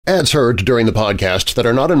Ads heard during the podcast that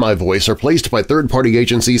are not in my voice are placed by third-party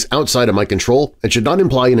agencies outside of my control and should not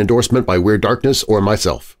imply an endorsement by Weird Darkness or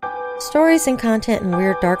myself. Stories and content in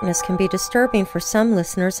Weird Darkness can be disturbing for some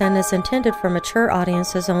listeners and is intended for mature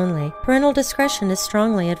audiences only. Parental discretion is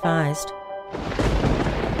strongly advised.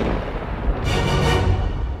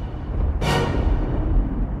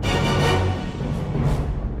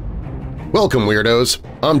 Welcome, Weirdos!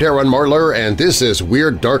 I'm Darren Marlar, and this is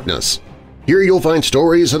Weird Darkness. Here you'll find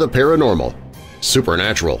stories of the paranormal,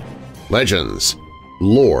 supernatural, legends,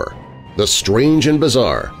 lore, the strange and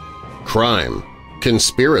bizarre, crime,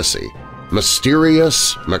 conspiracy,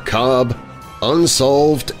 mysterious, macabre,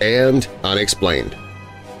 unsolved, and unexplained.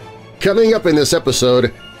 Coming up in this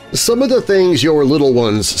episode, some of the things your little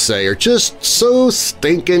ones say are just so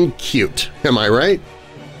stinkin' cute, am I right?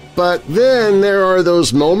 But then there are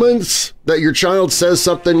those moments that your child says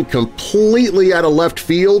something completely out of left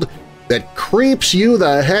field that creeps you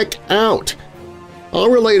the heck out. I'll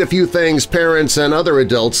relate a few things parents and other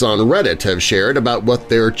adults on Reddit have shared about what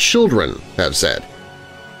their children have said.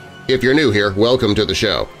 If you're new here, welcome to the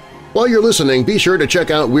show. While you're listening, be sure to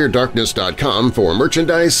check out WeirdDarkness.com for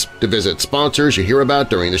merchandise, to visit sponsors you hear about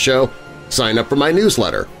during the show, sign up for my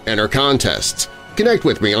newsletter, enter contests, connect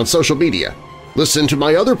with me on social media, listen to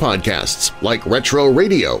my other podcasts like Retro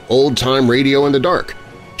Radio, Old Time Radio in the Dark,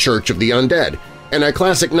 Church of the Undead, and a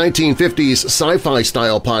classic 1950s sci-fi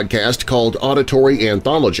style podcast called Auditory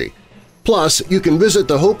Anthology. Plus, you can visit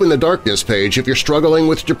the Hope in the Darkness page if you're struggling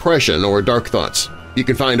with depression or dark thoughts. You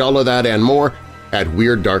can find all of that and more at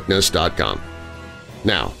WeirdDarkness.com.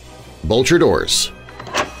 Now, bolt your doors,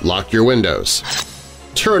 lock your windows,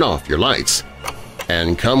 turn off your lights,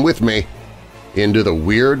 and come with me into the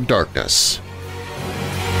Weird Darkness.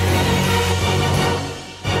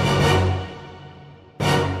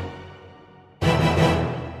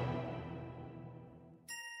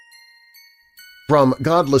 From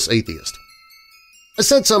Godless Atheist. I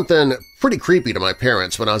said something pretty creepy to my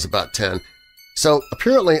parents when I was about 10, so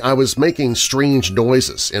apparently I was making strange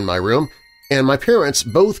noises in my room, and my parents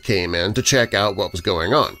both came in to check out what was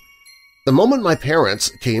going on. The moment my parents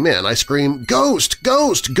came in, I screamed, "Ghost!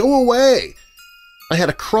 Ghost! Go away!" I had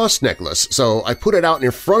a cross necklace, so I put it out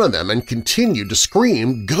in front of them and continued to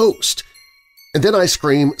scream, "Ghost!" And then I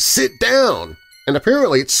screamed, "Sit down!" And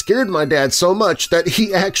apparently it scared my dad so much that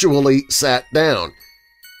he actually sat down.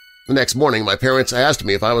 The next morning my parents asked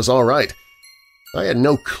me if I was all right. I had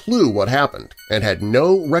no clue what happened and had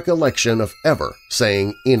no recollection of ever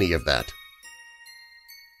saying any of that.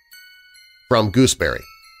 From Gooseberry.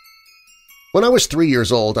 When I was 3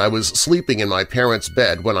 years old, I was sleeping in my parents'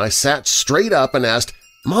 bed when I sat straight up and asked,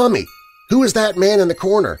 "Mommy, who is that man in the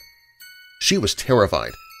corner?" She was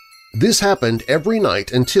terrified. This happened every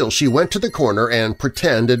night until she went to the corner and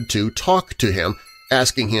pretended to talk to him,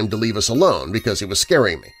 asking him to leave us alone because he was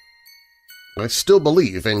scaring me. I still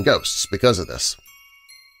believe in ghosts because of this.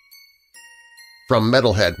 From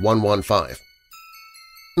Metalhead 115.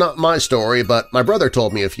 Not my story, but my brother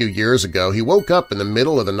told me a few years ago he woke up in the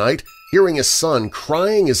middle of the night hearing his son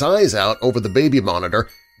crying his eyes out over the baby monitor,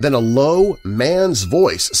 then a low man's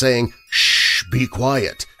voice saying, "Shh, be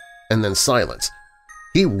quiet," and then silence.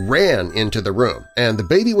 He ran into the room, and the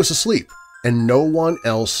baby was asleep, and no one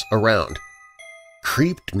else around.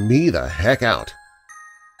 Creeped me the heck out.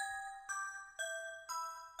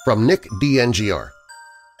 From Nick DNGR.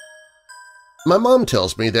 My mom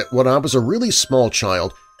tells me that when I was a really small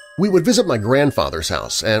child, we would visit my grandfather's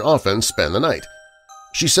house and often spend the night.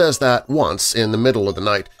 She says that once, in the middle of the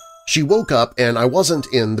night, she woke up and I wasn't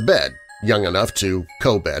in the bed, young enough to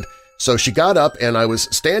co-bed, so she got up and I was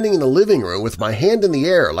standing in the living room with my hand in the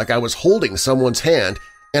air like I was holding someone's hand,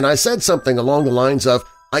 and I said something along the lines of,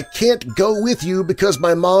 "I can't go with you because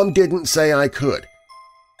my mom didn't say I could."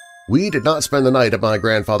 We did not spend the night at my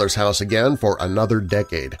grandfather's house again for another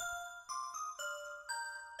decade.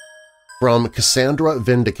 From Cassandra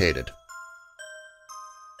Vindicated.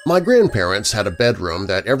 My grandparents had a bedroom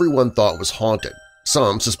that everyone thought was haunted.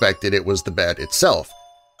 Some suspected it was the bed itself.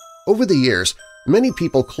 Over the years, many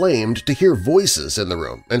people claimed to hear voices in the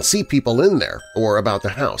room and see people in there or about the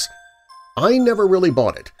house. I never really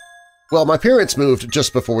bought it. Well, my parents moved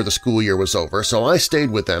just before the school year was over, so I stayed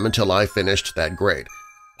with them until I finished that grade.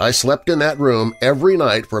 I slept in that room every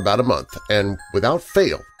night for about a month, and without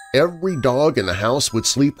fail, every dog in the house would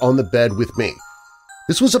sleep on the bed with me.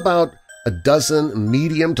 This was about a dozen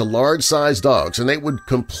medium to large-sized dogs, and they would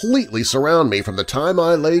completely surround me from the time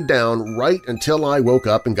I laid down right until I woke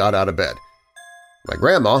up and got out of bed. My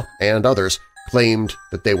grandma and others claimed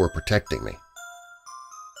that they were protecting me.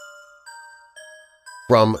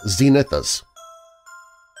 From Zenithas.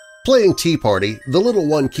 Playing Tea Party, the little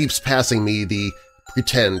one keeps passing me the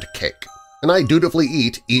pretend cake, and I dutifully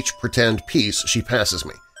eat each pretend piece she passes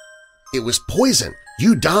me. "It was poison!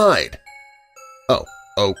 You died!" "Oh,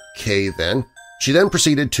 okay then." She then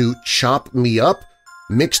proceeded to chop me up,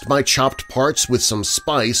 mixed my chopped parts with some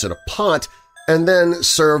spice in a pot, and then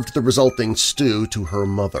served the resulting stew to her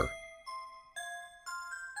mother.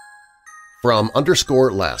 From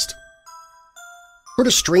 _last. Heard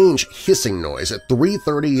a strange hissing noise at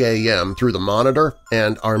 3:30 a.m. through the monitor,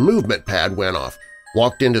 and our movement pad went off.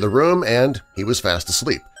 Walked into the room, and he was fast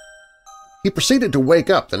asleep. He proceeded to wake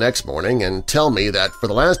up the next morning and tell me that for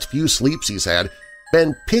the last few sleeps he's had,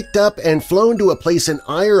 been picked up and flown to a place in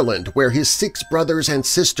Ireland where his 6 brothers and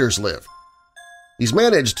sisters live. He's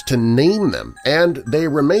managed to name them, and they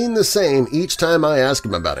remain the same each time I ask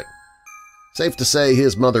him about it. Safe to say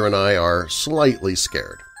his mother and I are slightly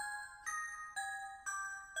scared.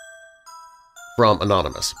 From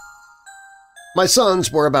Anonymous. My sons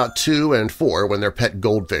were about 2 and 4 when their pet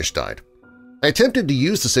goldfish died. I attempted to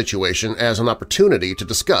use the situation as an opportunity to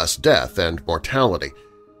discuss death and mortality.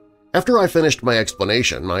 After I finished my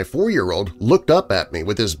explanation, my 4-year-old looked up at me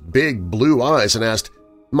with his big blue eyes and asked,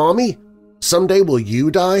 "Mommy, someday will you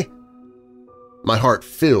die?" My heart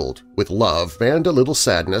filled with love and a little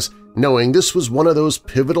sadness, knowing this was one of those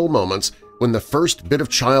pivotal moments when the first bit of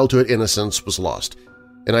childhood innocence was lost,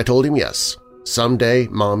 and I told him yes, someday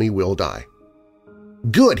Mommy will die.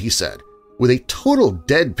 "Good," he said, with a total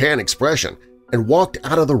deadpan expression, and walked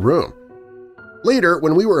out of the room. Later,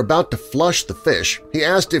 when we were about to flush the fish, he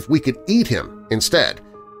asked if we could eat him instead.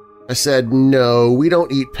 I said, "No, we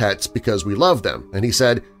don't eat pets because we love them," and he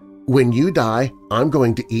said, "When you die, I'm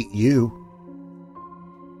going to eat you."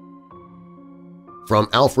 From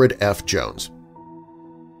Alfred F. Jones.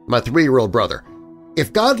 My 3-year-old brother.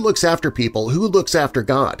 "If God looks after people, who looks after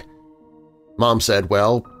God?" Mom said,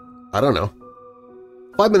 "Well, I don't know."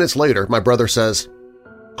 5 minutes later, my brother says,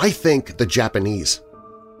 "I think the Japanese."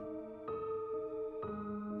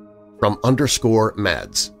 From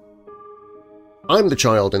 _Mads. I'm the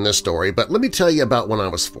child in this story, but let me tell you about when I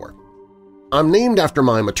was 4. I'm named after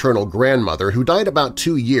my maternal grandmother who died about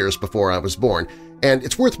 2 years before I was born, and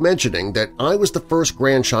it's worth mentioning that I was the first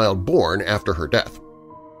grandchild born after her death.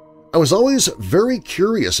 I was always very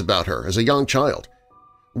curious about her as a young child.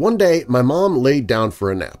 One day, my mom laid down for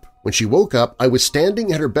a nap. When she woke up, I was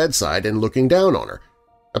standing at her bedside and looking down on her.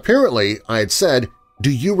 Apparently, I had said, "Do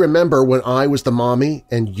you remember when I was the mommy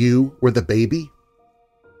and you were the baby?"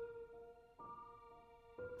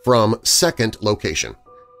 From second location.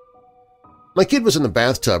 My kid was in the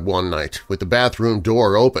bathtub one night with the bathroom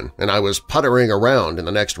door open, and I was puttering around in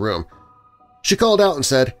the next room. She called out and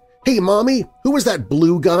said, "Hey, Mommy, who was that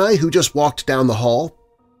blue guy who just walked down the hall?"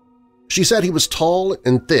 She said he was tall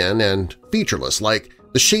and thin and featureless, like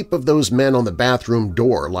the shape of those men on the bathroom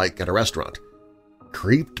door like at a restaurant.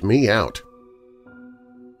 Creeped me out.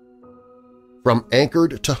 From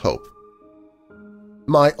Anchored to Hope.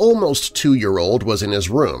 My almost 2-year-old was in his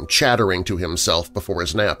room chattering to himself before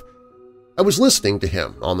his nap. I was listening to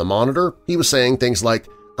him. On the monitor, he was saying things like,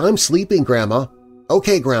 "I'm sleeping, Grandma,"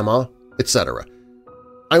 "Okay, Grandma," etc.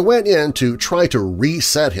 I went in to try to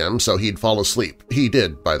reset him so he'd fall asleep. He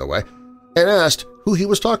did, by the way, and asked who he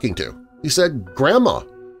was talking to. He said, "Grandma."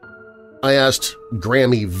 I asked,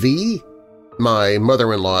 "Grammy V?" my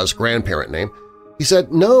mother-in-law's grandparent name. He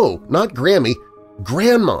said, "No, not Grammy,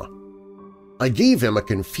 Grandma." I gave him a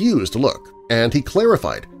confused look, and he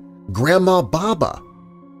clarified, "Grandma Baba."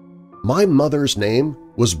 My mother's name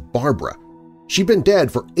was Barbara. She'd been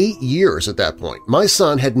dead for 8 years at that point. My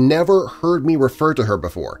son had never heard me refer to her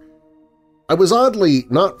before. I was oddly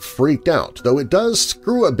not freaked out, though it does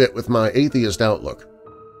screw a bit with my atheist outlook.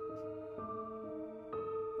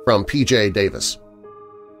 From P.J. Davis.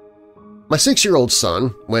 My 6-year-old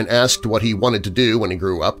son, when asked what he wanted to do when he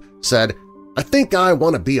grew up, said, "I think I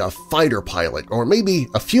want to be a fighter pilot or maybe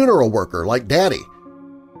a funeral worker like Daddy."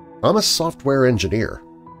 I'm a software engineer.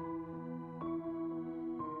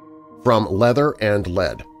 From Leather and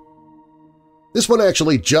Lead. This one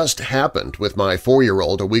actually just happened with my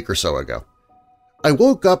 4-year-old a week or so ago. I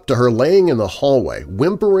woke up to her laying in the hallway,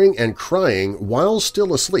 whimpering and crying while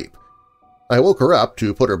still asleep. I woke her up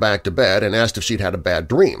to put her back to bed and asked if she'd had a bad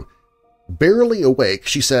dream. Barely awake,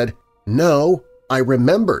 she said, "No, I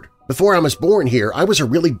remembered. Before I was born here, I was a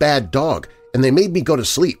really bad dog, and they made me go to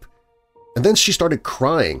sleep." And then she started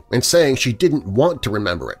crying and saying she didn't want to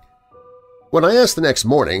remember it. When I asked the next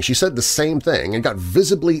morning, she said the same thing and got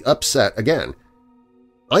visibly upset again.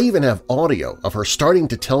 I even have audio of her starting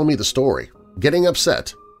to tell me the story, getting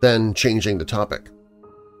upset, then changing the topic.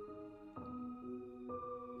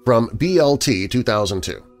 From BLT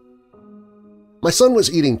 2002. My son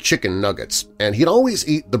was eating chicken nuggets, and he'd always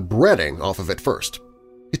eat the breading off of it first.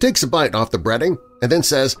 He takes a bite off the breading and then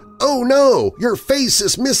says, "Oh no, your face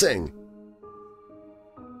is missing!"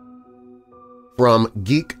 From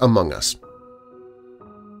Geek Among Us.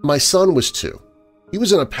 My son was 2. He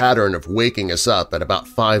was in a pattern of waking us up at about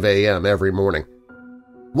 5 a.m. every morning.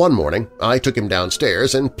 One morning, I took him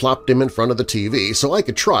downstairs and plopped him in front of the TV so I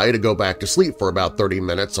could try to go back to sleep for about 30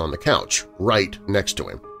 minutes on the couch, right next to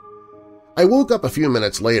him. I woke up a few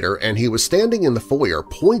minutes later and he was standing in the foyer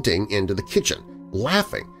pointing into the kitchen,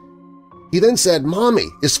 laughing. He then said, "Mommy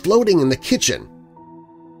is floating in the kitchen."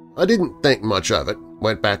 I didn't think much of it,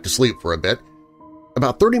 went back to sleep for a bit.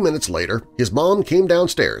 About 30 minutes later, his mom came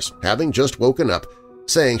downstairs, having just woken up,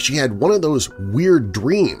 saying she had one of those weird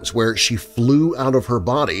dreams where she flew out of her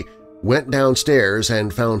body, went downstairs,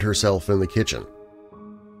 and found herself in the kitchen.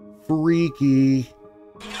 Freaky.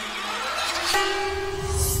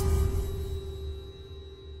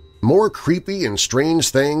 More creepy and strange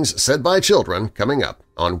things said by children coming up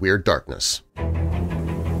on Weird Darkness.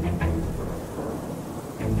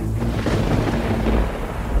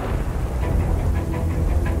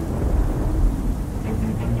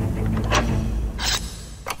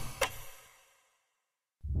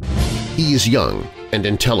 He is young and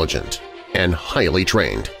intelligent and highly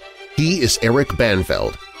trained. He is Eric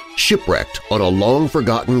Banfeld, shipwrecked on a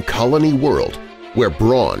long-forgotten colony world where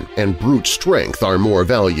brawn and brute strength are more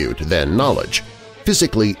valued than knowledge,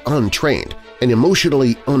 physically untrained and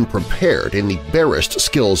emotionally unprepared in the barest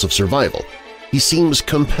skills of survival. He seems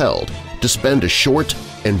compelled to spend a short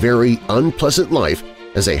and very unpleasant life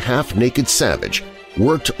as a half-naked savage,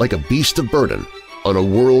 worked like a beast of burden on a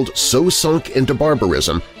world so sunk into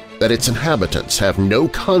barbarism that its inhabitants have no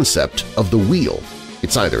concept of the wheel.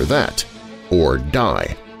 It's either that or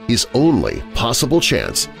die. His only possible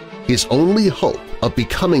chance, his only hope of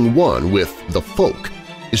becoming one with the folk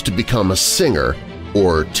is to become a singer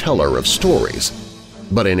or teller of stories.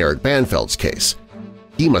 But in Eric Banfeld's case,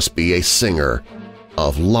 he must be a singer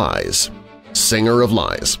of lies. Singer of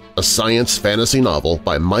Lies, a science fantasy novel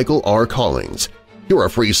by Michael R. Collins. Hear a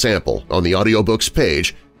free sample on the audiobooks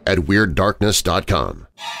page at WeirdDarkness.com.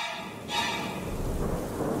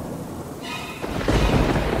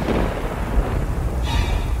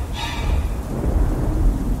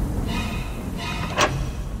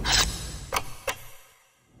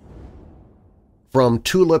 From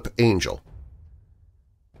Tulip Angel.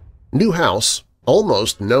 New house,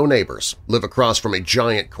 almost no neighbors, live across from a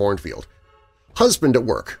giant cornfield. Husband at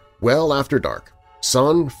work, well after dark.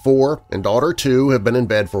 Son, 4, and daughter, 2, have been in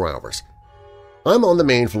bed for hours. I'm on the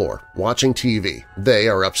main floor, watching TV. They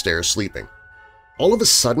are upstairs sleeping. All of a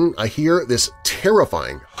sudden, I hear this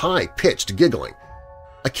terrifying, high-pitched giggling.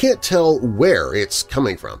 I can't tell where it's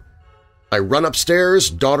coming from. I run upstairs,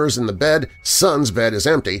 daughter's in the bed, son's bed is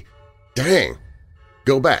empty. Dang!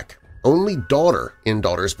 Go back. Only daughter in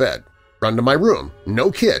daughter's bed. Run to my room. No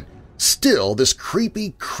kid. Still this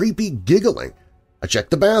creepy giggling. I check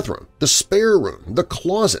the bathroom, the spare room, the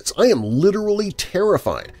closets. I am literally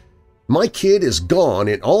terrified. My kid is gone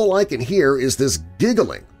and all I can hear is this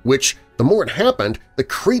giggling, which the more it happened, the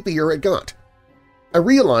creepier it got. I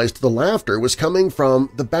realized the laughter was coming from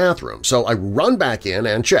the bathroom, so I run back in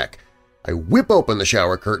and check. I whip open the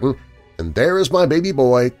shower curtain, and there is my baby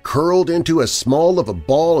boy curled into as small of a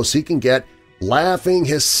ball as he can get, laughing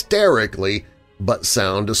hysterically but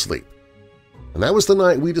sound asleep. And that was the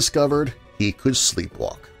night we discovered he could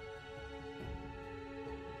sleepwalk.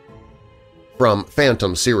 From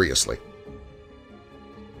Phantom Seriously.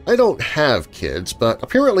 I don't have kids, but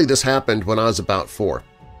apparently this happened when I was about 4.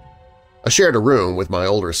 I shared a room with my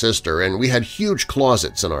older sister, and we had huge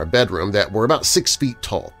closets in our bedroom that were about 6 feet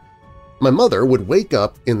tall. My mother would wake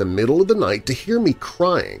up in the middle of the night to hear me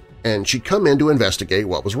crying, and she'd come in to investigate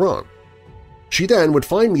what was wrong. She then would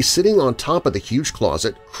find me sitting on top of the huge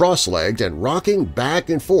closet, cross-legged and rocking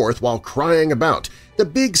back and forth while crying about, "The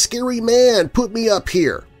big scary man put me up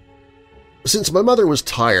here!" Since my mother was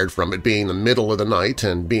tired from it being the middle of the night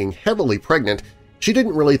and being heavily pregnant, she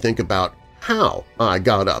didn't really think about how I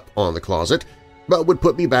got up on the closet, but would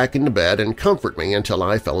put me back into bed and comfort me until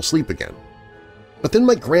I fell asleep again. But then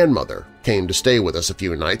my grandmother came to stay with us a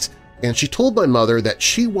few nights, and she told my mother that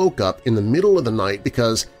she woke up in the middle of the night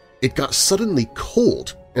because it got suddenly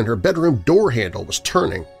cold and her bedroom door handle was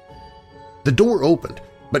turning. The door opened,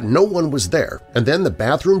 but no one was there, and then the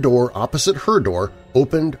bathroom door opposite her door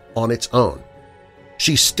opened on its own.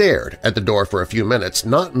 She stared at the door for a few minutes,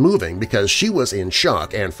 not moving because she was in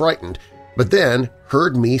shock and frightened, but then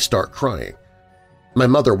heard me start crying. My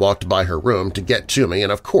mother walked by her room to get to me,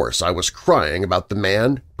 and of course I was crying about the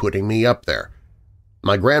man putting me up there.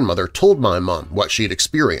 My grandmother told my mom what she'd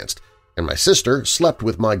experienced, and my sister slept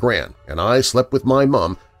with my gran, and I slept with my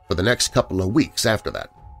mom for the next couple of weeks after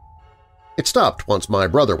that. It stopped once my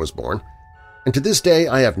brother was born, and to this day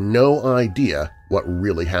I have no idea what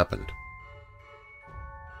really happened.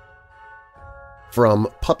 From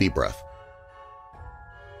Puppy Breath.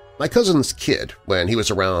 My cousin's kid, when he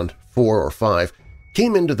was around 4 or 5,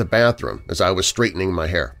 came into the bathroom as I was straightening my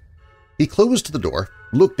hair. He closed the door,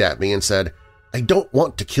 looked at me, and said, "I don't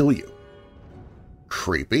want to kill you."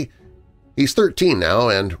 Creepy. He's 13 now,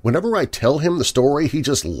 and whenever I tell him the story, he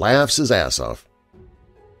just laughs his ass off.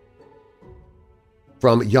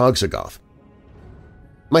 From Yogzagoth.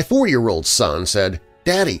 My 4-year-old son said,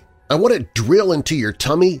 "Daddy, I want to drill into your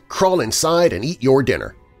tummy, crawl inside, and eat your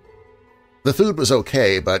dinner." The food was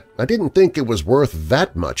okay, but I didn't think it was worth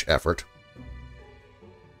that much effort.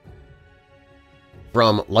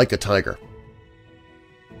 From Like a Tiger.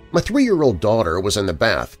 My 3-year-old daughter was in the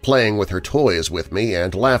bath playing with her toys with me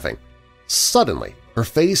and laughing. Suddenly, her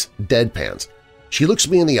face deadpans. She looks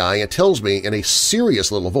me in the eye and tells me in a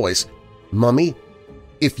serious little voice, "Mummy,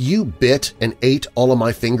 if you bit and ate all of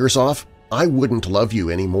my fingers off, I wouldn't love you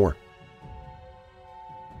anymore."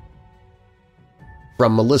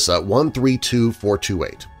 From Melissa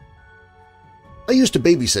 132428. I used to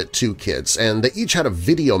babysit 2 kids, and they each had a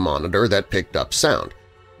video monitor that picked up sound.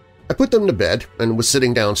 I put them to bed and was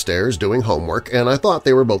sitting downstairs doing homework, and I thought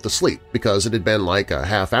they were both asleep because it had been like a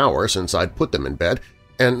half hour since I'd put them in bed,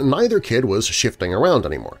 and neither kid was shifting around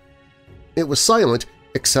anymore. It was silent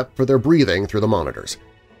except for their breathing through the monitors.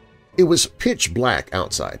 It was pitch black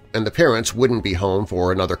outside, and the parents wouldn't be home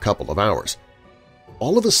for another couple of hours.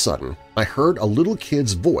 All of a sudden, I heard a little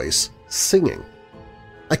kid's voice singing.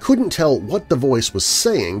 I couldn't tell what the voice was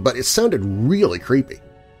saying, but it sounded really creepy.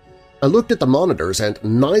 I looked at the monitors and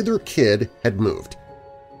neither kid had moved.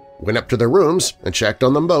 Went up to their rooms and checked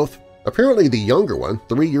on them both. Apparently the younger one,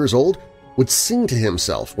 3 years old, would sing to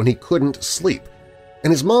himself when he couldn't sleep,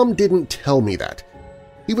 and his mom didn't tell me that.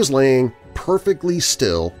 He was laying perfectly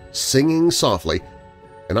still, singing softly,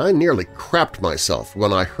 and I nearly crapped myself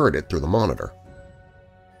when I heard it through the monitor.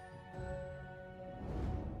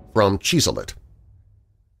 From Cheeselit.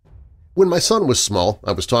 When my son was small,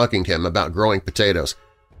 I was talking to him about growing potatoes.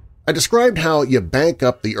 I described how you bank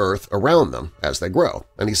up the earth around them as they grow,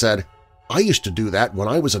 and he said, "I used to do that when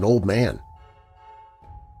I was an old man."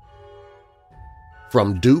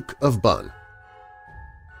 From Duke of Bun.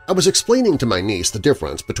 I was explaining to my niece the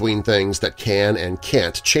difference between things that can and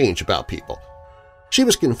can't change about people. She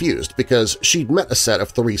was confused because she'd met a set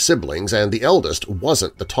of 3 siblings and the eldest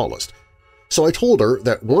wasn't the tallest. So I told her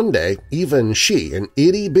that one day even she, an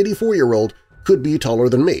itty-bitty 4-year-old, could be taller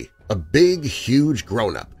than me, a big, huge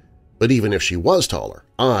grown-up. But even if she was taller,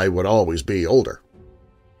 I would always be older.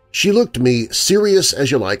 She looked me serious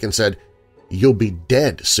as you like and said, "You'll be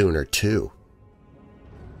dead sooner, too."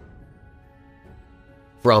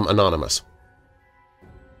 From Anonymous.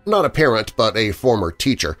 Not a parent, but a former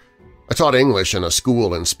teacher. I taught English in a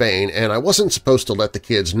school in Spain, and I wasn't supposed to let the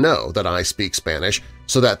kids know that I speak Spanish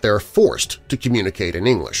so that they're forced to communicate in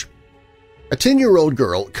English. A 10-year-old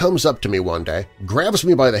girl comes up to me one day, grabs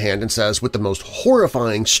me by the hand and says with the most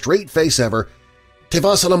horrifying straight face ever, "Te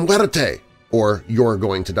vas a la muerte," or "You're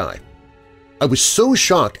going to die." I was so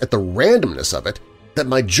shocked at the randomness of it that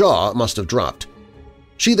my jaw must have dropped.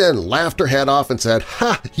 She then laughed her head off and said,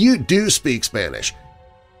 "Ha! You do speak Spanish."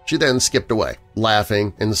 She then skipped away,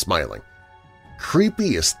 laughing and smiling.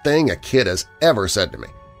 Creepiest thing a kid has ever said to me,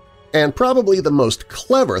 and probably the most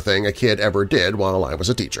clever thing a kid ever did while I was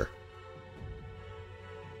a teacher.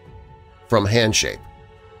 From Handshape.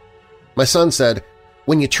 My son said,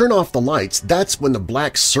 "When you turn off the lights, that's when the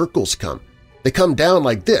black circles come. They come down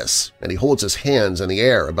like this," and he holds his hands in the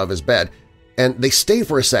air above his bed, "and they stay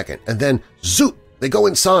for a second, and then zoop, they go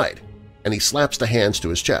inside," and he slaps the hands to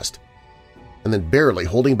his chest. And then, barely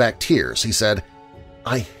holding back tears, he said,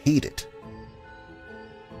 "I hate it."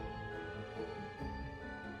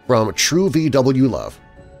 From True VW Love.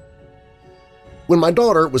 When my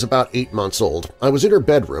daughter was about 8 months old, I was in her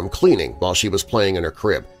bedroom cleaning while she was playing in her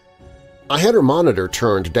crib. I had her monitor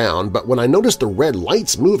turned down, but when I noticed the red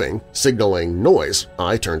lights moving, signaling noise,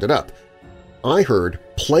 I turned it up. I heard,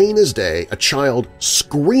 plain as day, a child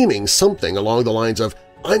screaming something along the lines of,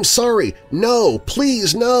 "I'm sorry, no,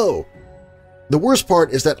 please, no." The worst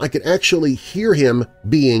part is that I could actually hear him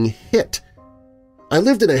being hit. I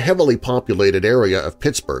lived in a heavily populated area of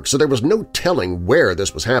Pittsburgh, so there was no telling where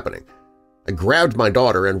this was happening. I grabbed my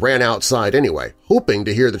daughter and ran outside anyway, hoping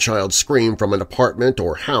to hear the child scream from an apartment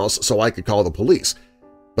or house so I could call the police,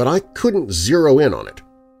 but I couldn't zero in on it.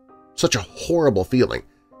 Such a horrible feeling.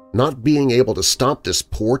 not being able to stop this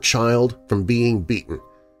poor child from being beaten.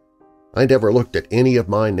 I never looked at any of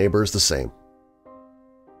my neighbors the same.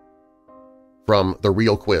 From The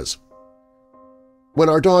Real Quiz. When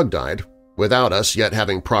our dog died, without us yet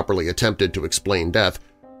having properly attempted to explain death,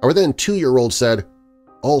 our then 2-year-old said,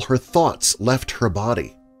 "All her thoughts left her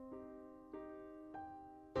body."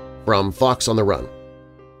 From Fox on the Run.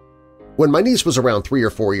 When my niece was around 3 or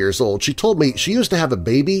 4 years old, she told me she used to have a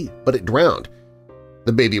baby, but it drowned.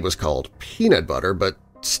 The baby was called Peanut Butter, but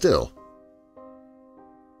still.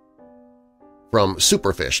 From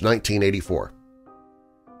Superfish, 1984.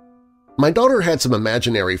 My daughter had some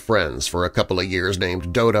imaginary friends for a couple of years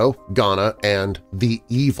named Dodo, Ghana, and The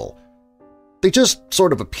Evil. They just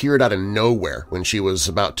sort of appeared out of nowhere when she was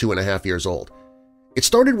about 2.5 years old. It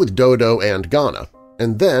started with Dodo and Ghana,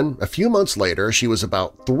 and then, a few months later, she was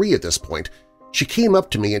about 3 at this point, she came up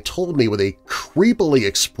to me and told me with a creepily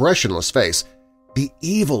expressionless face, "The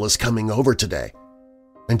Evil is coming over today,"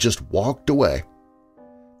 and just walked away.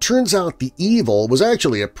 Turns out the Evil was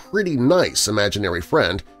actually a pretty nice imaginary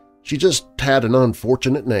friend. She just had an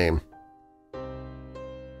unfortunate name.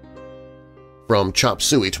 From Chop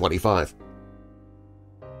Suey 25.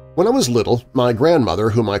 When I was little, my grandmother,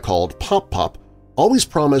 whom I called Pop Pop, always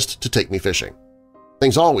promised to take me fishing.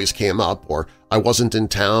 Things always came up, or I wasn't in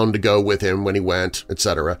town to go with him when he went,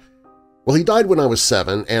 etc. Well, he died when I was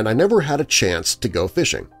 7, and I never had a chance to go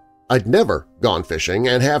fishing. I'd never gone fishing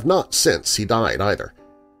and have not since he died either.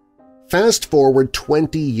 Fast forward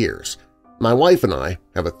 20 years. My wife and I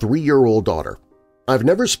have a 3-year-old daughter. I've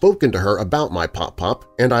never spoken to her about my Pop-Pop,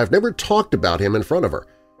 and I've never talked about him in front of her.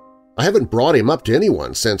 I haven't brought him up to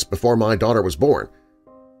anyone since before my daughter was born.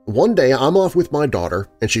 One day I'm off with my daughter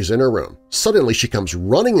and she's in her room. Suddenly she comes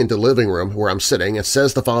running into the living room where I'm sitting and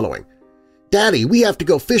says the following, "Daddy, we have to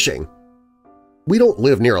go fishing." We don't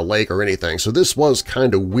live near a lake or anything, so this was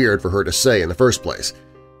kind of weird for her to say in the first place.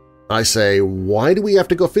 I say, "Why do we have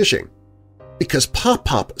to go fishing?" "Because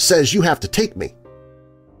Pop-Pop says you have to take me."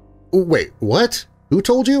 "Wait, what? Who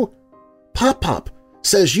told you?" "Pop-Pop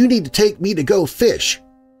says you need to take me to go fish."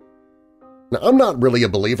 Now, I'm not really a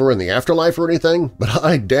believer in the afterlife or anything, but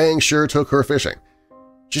I dang sure took her fishing.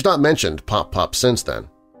 She's not mentioned Pop-Pop since then,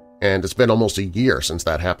 and it's been almost a year since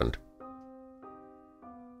that happened.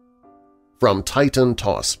 From Titan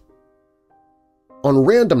Toss. On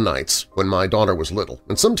random nights when my daughter was little,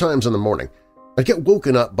 and sometimes in the morning, I'd get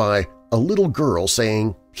woken up by a little girl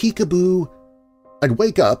saying, "Peekaboo." I'd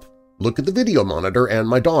wake up, look at the video monitor, and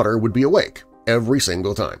my daughter would be awake every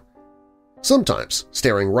single time. Sometimes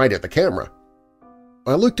staring right at the camera.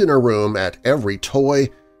 I looked in her room at every toy,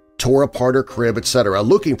 tore apart her crib, etc.,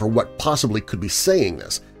 looking for what possibly could be saying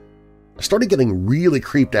this. I started getting really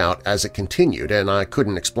creeped out as it continued, and I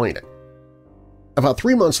couldn't explain it. About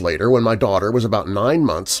 3 months later, when my daughter was about 9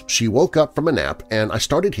 months, she woke up from a nap and I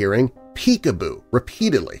started hearing "peekaboo"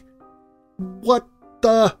 repeatedly. What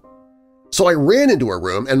the? So I ran into her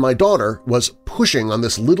room and my daughter was pushing on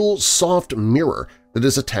this little soft mirror that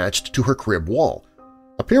is attached to her crib wall.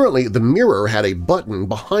 Apparently, the mirror had a button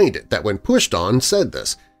behind it that when pushed on said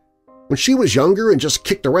this. When she was younger and just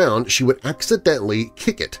kicked around, she would accidentally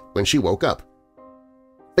kick it when she woke up.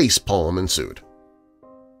 Facepalm ensued.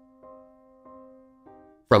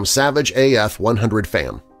 From Savage AF 100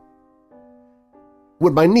 Fam.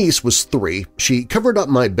 When my niece was 3, she covered up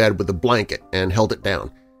my bed with a blanket and held it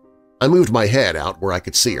down. I moved my head out where I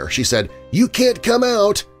could see her. She said, "You can't come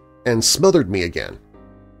out!" and smothered me again.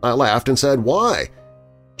 I laughed and said, "Why?"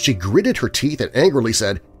 She gritted her teeth and angrily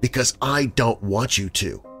said, "Because I don't want you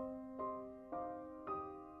to."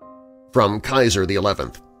 From Kaiser the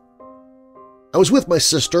 11th. I was with my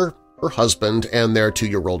sister, her husband, and their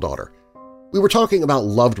 2-year-old daughter. We were talking about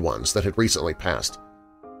loved ones that had recently passed.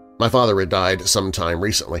 My father had died sometime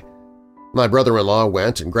recently. My brother-in-law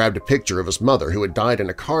went and grabbed a picture of his mother who had died in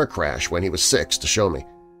a car crash when he was 6 to show me.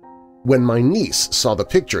 When my niece saw the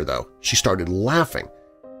picture, though, she started laughing.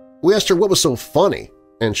 We asked her what was so funny,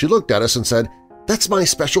 and she looked at us and said, "That's my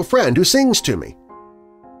special friend who sings to me."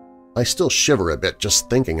 I still shiver a bit just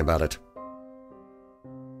thinking about it.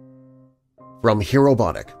 From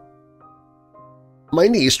Herobotic. My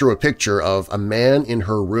niece drew a picture of a man in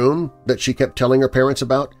her room that she kept telling her parents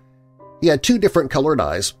about. He had 2 different colored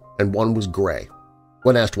eyes, and one was gray.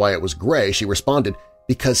 When asked why it was gray, she responded,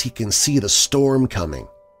 "Because he can see the storm coming."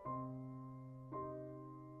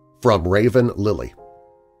 From Raven Lily.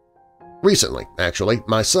 Recently, actually,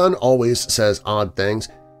 my son always says odd things.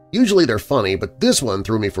 Usually they're funny, but this one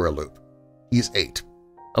threw me for a loop. He's 8.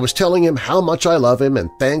 I was telling him how much I love him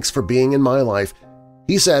and thanks for being in my life.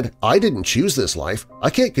 He said, "I didn't choose this life. I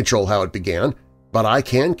can't control how it began, but I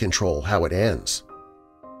can control how it ends."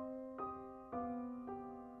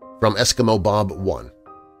 From Eskimo Bob 1.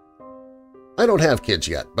 I don't have kids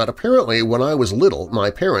yet, but apparently when I was little,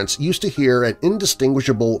 my parents used to hear an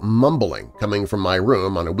indistinguishable mumbling coming from my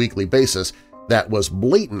room on a weekly basis that was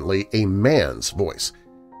blatantly a man's voice.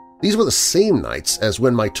 These were the same nights as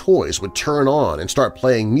when my toys would turn on and start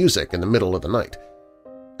playing music in the middle of the night.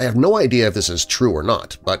 I have no idea if this is true or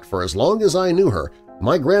not, but for as long as I knew her,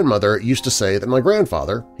 my grandmother used to say that my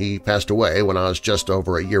grandfather, he passed away when I was just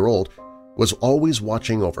over a year old, was always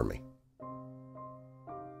watching over me.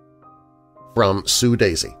 From Sue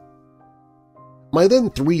Daisy. My then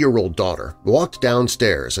 3-year-old daughter walked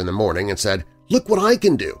downstairs in the morning and said, "Look what I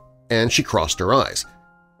can do," and she crossed her eyes.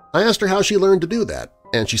 I asked her how she learned to do that,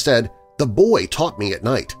 and she said, "The boy taught me at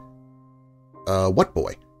night." What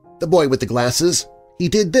boy? "The boy with the glasses. He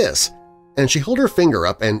did this," and she held her finger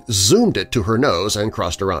up and zoomed it to her nose and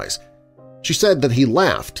crossed her eyes. She said that he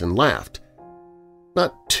laughed and laughed.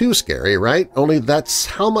 Not too scary, right? Only that's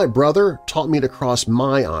how my brother taught me to cross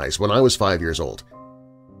my eyes when I was 5 years old.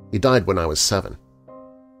 He died when I was 7.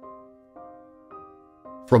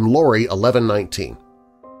 From Lori 1119.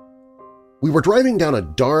 We were driving down a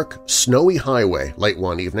dark, snowy highway late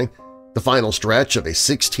one evening, the final stretch of a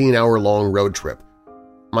 16-hour-long road trip.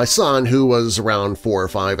 My son, who was around 4 or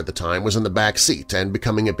 5 at the time, was in the back seat and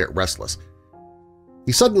becoming a bit restless.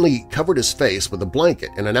 He suddenly covered his face with a blanket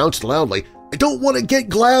and announced loudly, "I don't want to get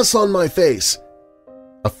glass on my face!"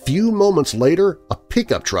 A few moments later, a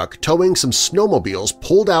pickup truck towing some snowmobiles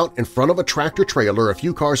pulled out in front of a tractor-trailer a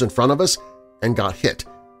few cars in front of us and got hit,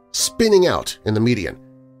 spinning out in the median.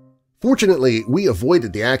 Fortunately, we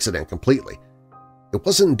avoided the accident completely. It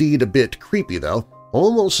was indeed a bit creepy, though,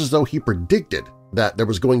 almost as though he predicted that there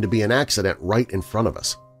was going to be an accident right in front of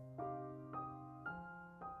us.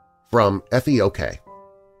 From Effie OK.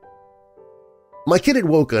 My kid had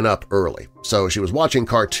woken up early, so she was watching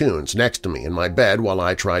cartoons next to me in my bed while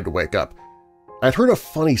I tried to wake up. I'd heard a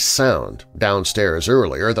funny sound downstairs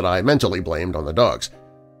earlier that I mentally blamed on the dogs.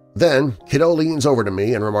 Then kiddo leans over to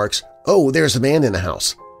me and remarks, "Oh, there's a man in the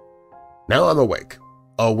house." Now I'm awake.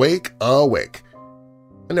 Awake, awake.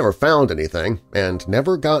 I never found anything and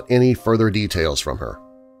never got any further details from her.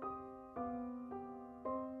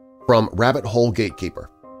 From Rabbit Hole Gatekeeper.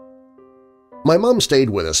 My mom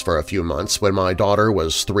stayed with us for a few months when my daughter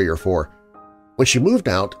was 3 or 4. When she moved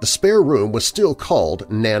out, the spare room was still called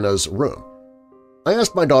Nana's room. I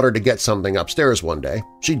asked my daughter to get something upstairs one day.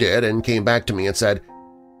 She did and came back to me and said,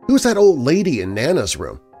 "Who's that old lady in Nana's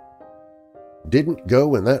room?" Didn't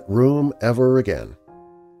go in that room ever again.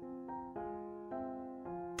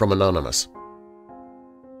 From Anonymous.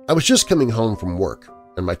 I was just coming home from work,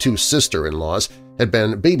 and my 2 sister-in-laws had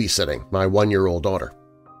been babysitting my 1-year-old daughter.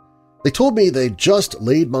 They told me they'd just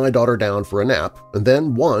laid my daughter down for a nap, and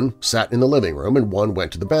then one sat in the living room and one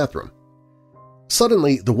went to the bathroom.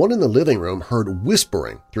 Suddenly, the one in the living room heard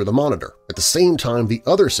whispering through the monitor at the same time the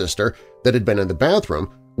other sister that had been in the bathroom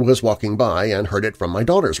was walking by and heard it from my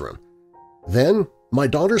daughter's room. Then my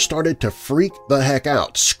daughter started to freak the heck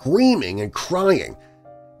out, screaming and crying.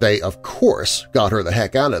 They, of course, got her the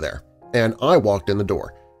heck out of there, and I walked in the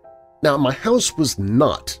door. Now, my house was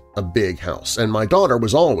not a big house, and my daughter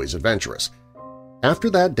was always adventurous. After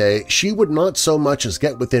that day, she would not so much as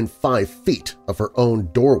get within 5 feet of her own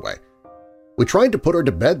doorway. We tried to put her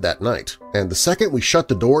to bed that night, and the second we shut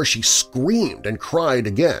the door, she screamed and cried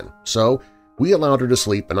again, so we allowed her to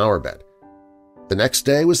sleep in our bed. The next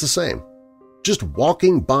day was the same. Just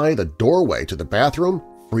walking by the doorway to the bathroom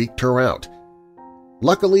freaked her out.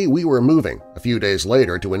 Luckily, we were moving a few days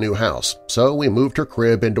later to a new house, so we moved her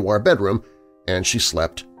crib into our bedroom, and she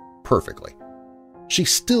slept perfectly. She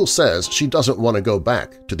still says she doesn't want to go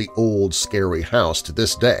back to the old, scary house to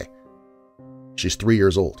this day. She's 3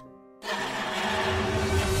 years old.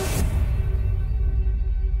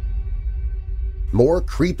 More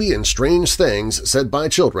creepy and strange things said by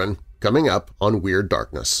children coming up on Weird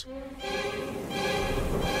Darkness.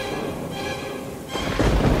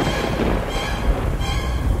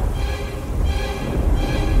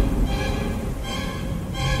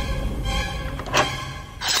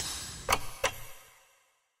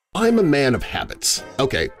 I'm a man of habits.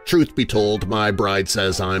 Okay, truth be told, my bride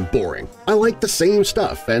says I'm boring. I like the same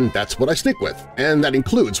stuff, and that's what I stick with, and that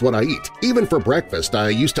includes what I eat. Even for breakfast, I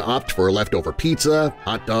used to opt for leftover pizza,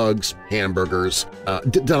 hot dogs, hamburgers.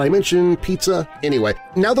 Did I mention pizza? Anyway,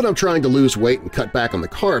 now that I'm trying to lose weight and cut back on the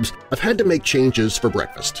carbs, I've had to make changes for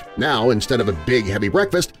breakfast. Now, instead of a big, heavy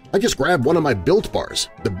breakfast, I just grab one of my Built Bars,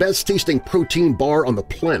 the best-tasting protein bar on the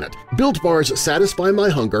planet. Built Bars satisfy my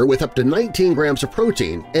hunger with up to 19 grams of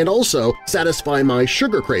protein and also satisfy my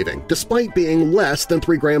sugar craving despite being less than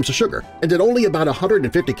 3 grams of sugar. And at only about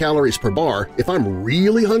 150 calories per bar, if I'm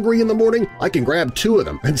really hungry in the morning, I can grab 2 of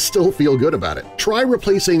them and still feel good about it. Try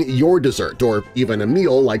replacing your dessert or even a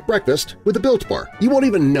meal like breakfast with a Built Bar. You won't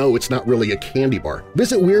even know it's not really a candy bar.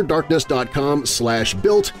 Visit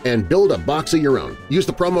WeirdDarkness.com/built and build a box of your own. Use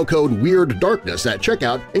the promo code WeirdDarkness at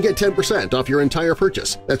checkout and get 10% off your entire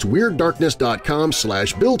purchase. That's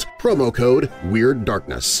WeirdDarkness.com/built, promo code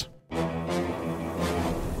WeirdDarkness.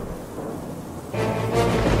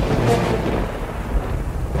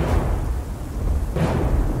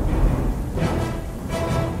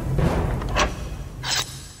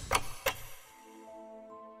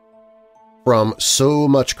 From So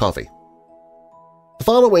Much Coffee. The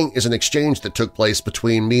following is an exchange that took place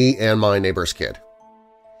between me and my neighbor's kid.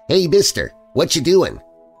 "Hey, mister, what you doing?"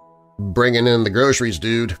 "Bringing in the groceries,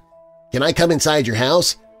 dude." "Can I come inside your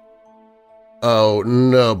house?" "Oh,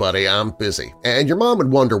 no, buddy, I'm busy. And your mom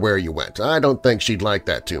would wonder where you went. I don't think she'd like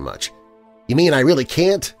that too much." "You mean I really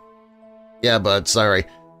can't?" "Yeah, bud, sorry.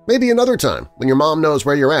 Maybe another time, when your mom knows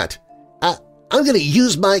where you're at." I'm gonna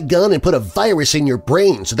use my gun and put a virus in your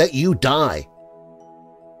brain so that you die."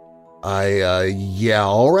 Yeah,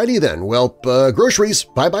 alrighty then. Well, groceries.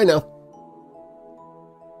 Bye-bye now."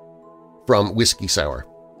 From Whiskey Sour.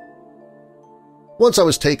 Once I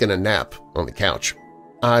was taking a nap on the couch.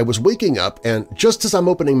 I was waking up, and just as I'm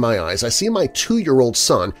opening my eyes, I see my 2-year-old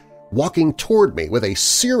son walking toward me with a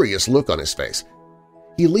serious look on his face.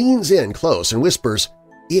 He leans in close and whispers,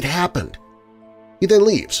 "It happened." He then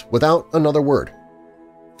leaves without another word.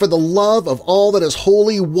 For the love of all that is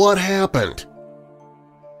holy, what happened?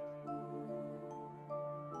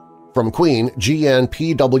 From Queen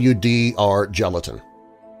GNPWDR Gelatin.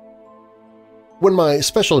 When my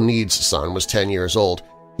special needs son was 10 years old,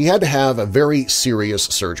 he had to have a very serious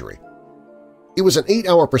surgery. It was an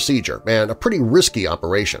 8-hour procedure and a pretty risky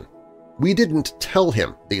operation. We didn't tell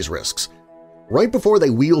him these risks. Right before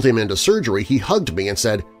they wheeled him into surgery, he hugged me and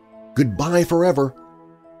said, "Goodbye forever."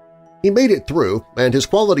 He made it through, and his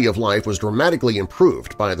quality of life was dramatically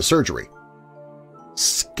improved by the surgery.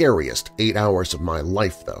 Scariest 8 hours of my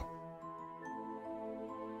life, though.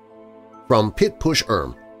 From Pit Push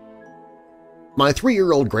Erm. My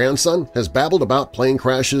 3-year-old grandson has babbled about plane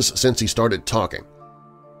crashes since he started talking.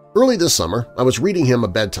 Early this summer, I was reading him a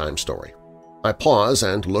bedtime story. I pause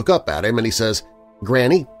and look up at him, and he says,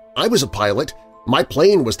 "Granny, I was a pilot. My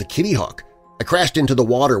plane was the Kitty Hawk. I crashed into the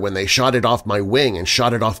water when they shot it off my wing and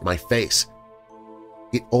shot it off my face."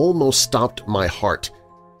 It almost stopped my heart.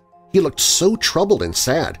 He looked so troubled and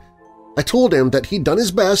sad. I told him that he'd done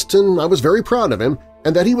his best and I was very proud of him,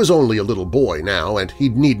 and that he was only a little boy now and he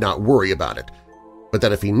need not worry about it, but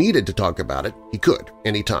that if he needed to talk about it, he could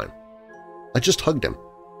anytime. I just hugged him.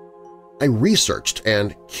 I researched,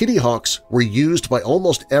 and Kitty Hawks were used by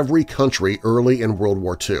almost every country early in World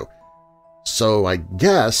War II. So I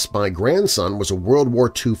guess my grandson was a World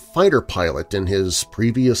War II fighter pilot in his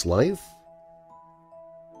previous life?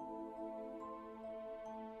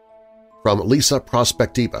 From Lisa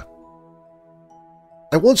Prospectiva.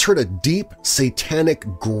 I once heard a deep, satanic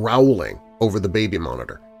growling over the baby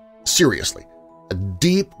monitor. Seriously, a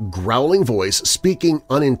deep, growling voice speaking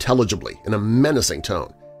unintelligibly in a menacing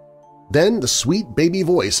tone. Then the sweet baby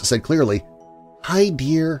voice said clearly, "Hi,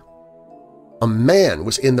 dear." A man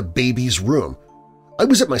was in the baby's room. I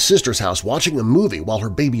was at my sister's house watching a movie while her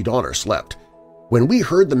baby daughter slept. When we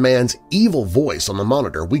heard the man's evil voice on the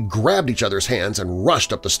monitor, we grabbed each other's hands and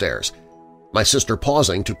rushed up the stairs, my sister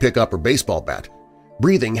pausing to pick up her baseball bat.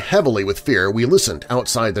 Breathing heavily with fear, we listened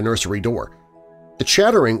outside the nursery door. The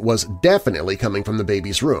chattering was definitely coming from the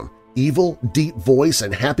baby's room. Evil, deep voice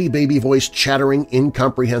and happy baby voice chattering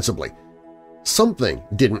incomprehensibly. Something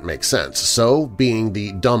didn't make sense, so, being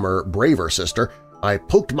the dumber, braver sister, I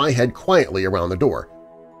poked my head quietly around the door.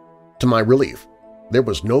 To my relief, there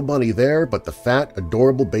was nobody there but the fat,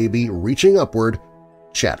 adorable baby reaching upward,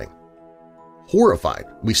 chatting. Horrified,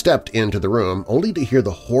 we stepped into the room only to hear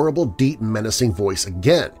the horrible, deep, menacing voice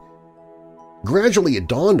again. Gradually it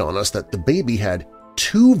dawned on us that the baby had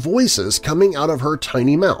 2 voices coming out of her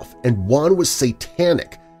tiny mouth, and one was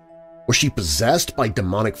satanic. Was she possessed by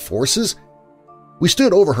demonic forces? We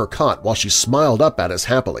stood over her cot while she smiled up at us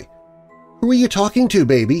happily. "Who are you talking to,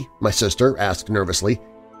 baby?" my sister asked nervously.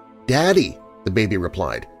 "Daddy," the baby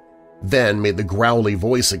replied, then made the growly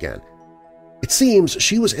voice again. It seems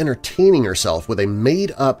she was entertaining herself with a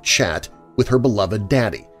made-up chat with her beloved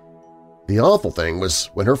daddy. The awful thing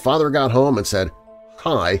was when her father got home and said,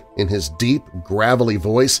 "Hi," in his deep, gravelly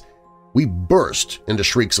voice, we burst into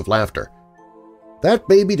shrieks of laughter. That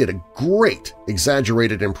baby did a great,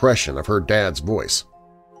 exaggerated impression of her dad's voice.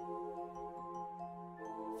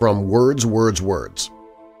 From Words, Words, Words.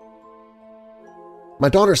 My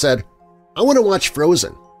daughter said, "I want to watch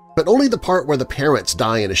Frozen, but only the part where the parents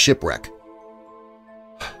die in a shipwreck."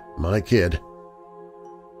 My kid.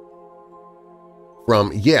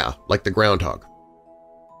 From Yeah, Like the Groundhog.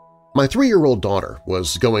 My 3-year-old daughter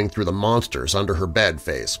was going through the monsters under her bed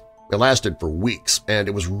phase. It lasted for weeks, and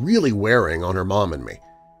it was really wearing on her mom and me.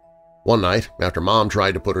 One night, after Mom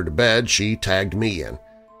tried to put her to bed, she tagged me in.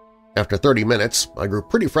 After 30 minutes, I grew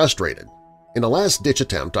pretty frustrated. In a last-ditch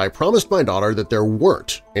attempt, I promised my daughter that there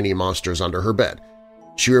weren't any monsters under her bed.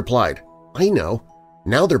 She replied, "I know.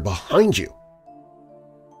 Now they're behind you."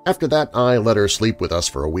 After that, I let her sleep with us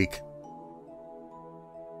for a week.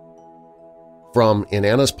 From In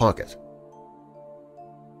Anna's Pocket.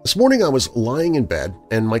 This morning I was lying in bed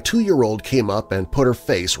and my 2-year-old came up and put her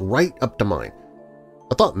face right up to mine.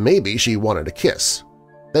 I thought maybe she wanted a kiss.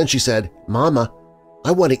 Then she said, "Mama,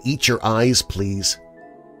 I want to eat your eyes, please."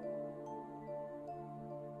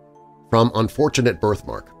 From Unfortunate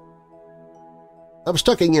Birthmark. I was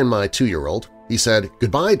tucking in my 2-year-old. He said,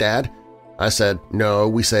 "Goodbye, Dad." I said, "No,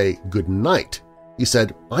 we say good night." He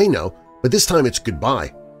said, "I know, but this time it's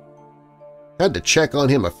goodbye." Had to check on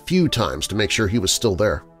him a few times to make sure he was still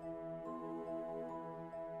there.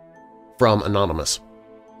 From Anonymous.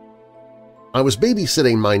 I was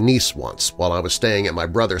babysitting my niece once while I was staying at my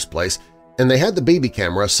brother's place, and they had the baby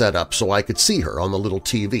camera set up so I could see her on the little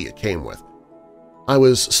TV it came with. I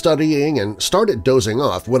was studying and started dozing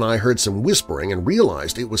off when I heard some whispering and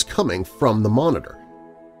realized it was coming from the monitor.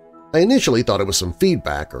 I initially thought it was some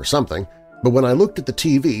feedback or something, but when I looked at the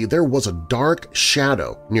TV, there was a dark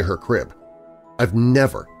shadow near her crib. I've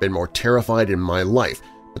never been more terrified in my life,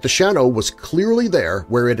 but the shadow was clearly there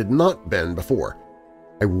where it had not been before.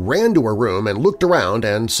 I ran to her room and looked around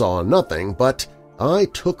and saw nothing, but I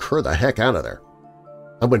took her the heck out of there.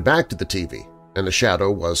 I went back to the TV, and the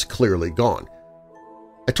shadow was clearly gone.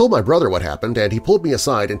 I told my brother what happened, and he pulled me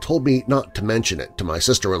aside and told me not to mention it to my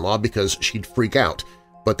sister-in-law because she'd freak out,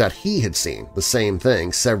 but that he had seen the same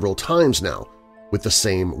thing several times now, with the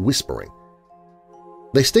same whispering.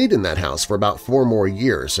 They stayed in that house for about 4 more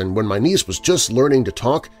years, and when my niece was just learning to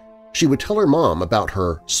talk, she would tell her mom about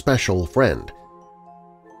her special friend.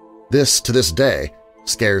 This, to this day,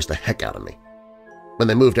 scares the heck out of me. When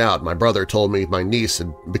they moved out, my brother told me my niece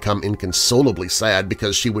had become inconsolably sad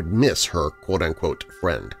because she would miss her quote-unquote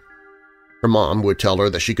friend. Her mom would tell her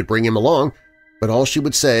that she could bring him along, but all she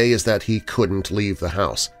would say is that he couldn't leave the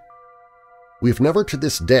house. We've never to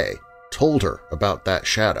this day told her about that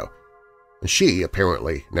shadow, and she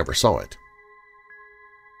apparently never saw it.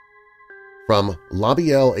 From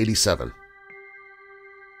Labiel 87.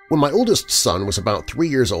 When my oldest son was about 3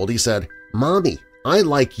 years old, he said, "Mommy, I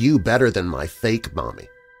like you better than my fake mommy."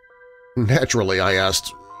 Naturally, I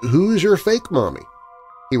asked, "Who's your fake mommy?"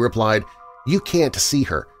 He replied, "You can't see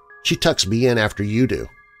her. She tucks me in after you do."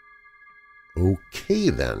 Okay,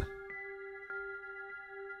 then.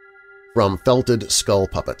 From Felted Skull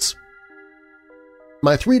Puppets.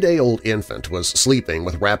 My 3-day-old infant was sleeping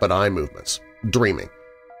with rapid eye movements, dreaming.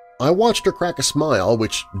 I watched her crack a smile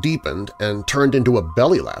which deepened and turned into a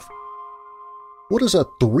belly laugh. What does a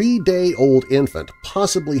 3-day-old infant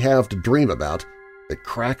possibly have to dream about that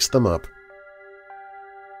cracks them up?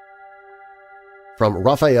 From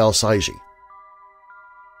Raphael Saiji.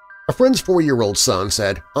 A friend's 4-year-old son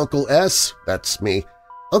said, "Uncle S," that's me,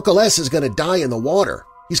 "Uncle S is going to die in the water.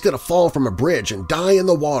 He's going to fall from a bridge and die in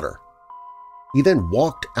the water." He then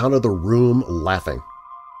walked out of the room laughing.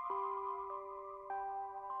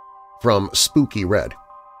 From Spooky Red.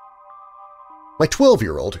 My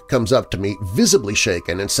 12-year-old comes up to me visibly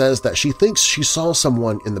shaken and says that she thinks she saw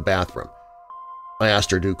someone in the bathroom. I asked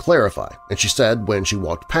her to clarify, and she said when she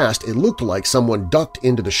walked past it looked like someone ducked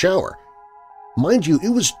into the shower. Mind you, it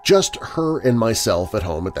was just her and myself at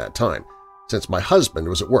home at that time, since my husband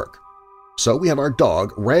was at work. So we have our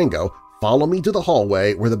dog, Rango, follow me to the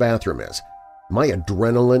hallway where the bathroom is. My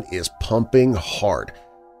adrenaline is pumping hard.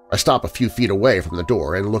 I stop a few feet away from the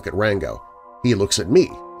door and look at Rango. He looks at me,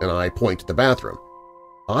 and I point to the bathroom.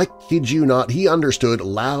 I kid you not, he understood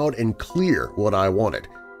loud and clear what I wanted.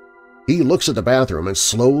 He looks at the bathroom and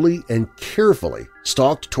slowly and carefully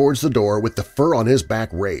stalked towards the door with the fur on his back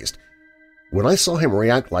raised. When I saw him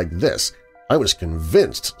react like this, I was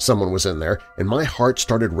convinced someone was in there and my heart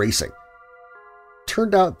started racing.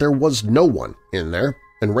 Turned out there was no one in there,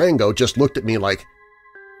 and Rango just looked at me like,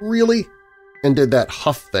 "Really?" and did that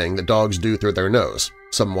huff thing that dogs do through their nose,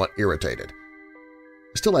 somewhat irritated.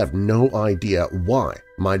 I still have no idea why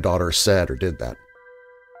my daughter said or did that.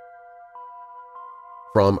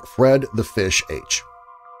 From Fred the Fish H.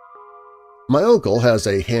 My uncle has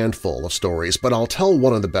a handful of stories, but I'll tell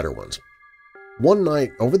one of the better ones. One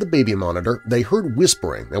night, over the baby monitor, they heard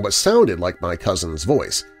whispering and what sounded like my cousin's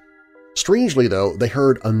voice. Strangely, though, they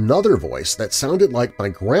heard another voice that sounded like my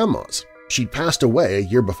grandma's. She'd passed away a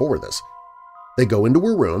year before this. They go into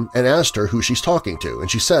her room and asked her who she's talking to,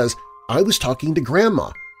 and she says, "I was talking to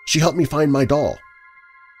Grandma. She helped me find my doll."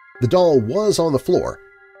 The doll was on the floor,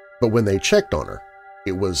 but when they checked on her,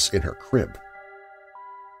 it was in her crib.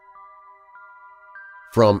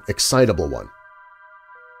 From Excitable One.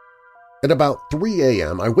 At about 3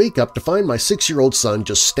 a.m., I wake up to find my 6-year-old son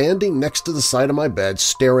just standing next to the side of my bed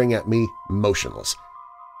staring at me, motionless.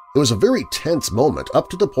 It was a very tense moment up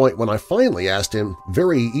to the point when I finally asked him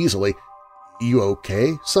very easily, "You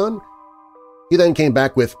okay, son?" He then came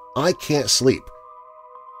back with, "I can't sleep."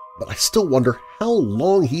 But I still wonder how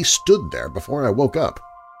long he stood there before I woke up.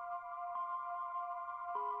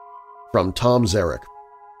 From Tom Zarek.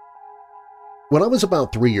 When I was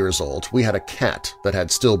about 3 years old, we had a cat that had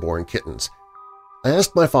stillborn kittens. I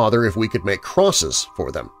asked my father if we could make crosses for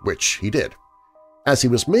them, which he did. As he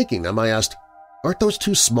was making them, I asked, "Aren't those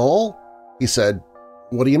too small?" He said,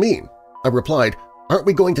 "What do you mean?" I replied, "Aren't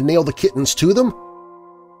we going to nail the kittens to them?"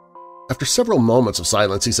 After several moments of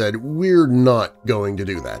silence, he said, "We're not going to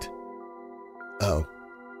do that." Oh.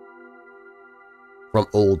 From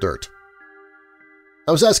Old Dirt.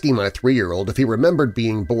 I was asking my 3-year-old if he remembered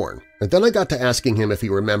being born, and then I got to asking him if he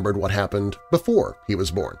remembered what happened before he was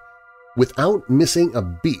born. Without missing a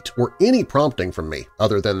beat or any prompting from me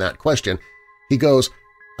other than that question, he goes,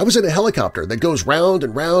 "I was in a helicopter that goes round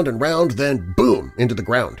and round and round, then boom, into the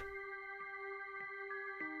ground."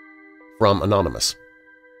 From Anonymous.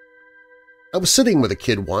 I was sitting with a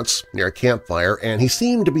kid once near a campfire, and he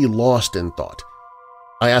seemed to be lost in thought.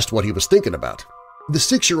 I asked what he was thinking about. The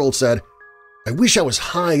 6-year-old said, "I wish I was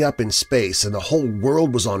high up in space and the whole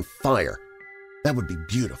world was on fire. That would be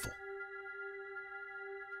beautiful."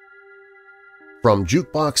 From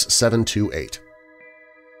Jukebox 728.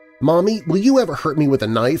 "Mommy, will you ever hurt me with a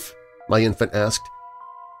knife?" my infant asked.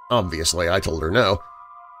 Obviously, I told her no.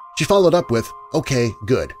 She followed up with, "Okay,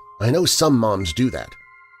 good. I know some moms do that."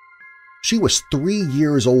 She was 3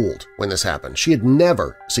 years old when this happened. She had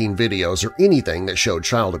never seen videos or anything that showed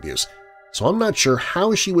child abuse, so I'm not sure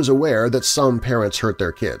how she was aware that some parents hurt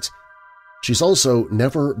their kids. She's also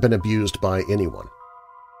never been abused by anyone.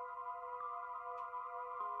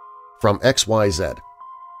 From XYZ.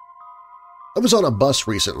 I was on a bus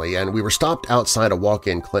recently and we were stopped outside a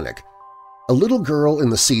walk-in clinic. A little girl in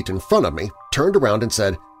the seat in front of me turned around and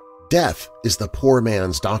said, "Death is the poor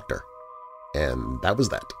man's doctor." And that was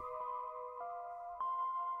that.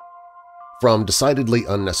 From Decidedly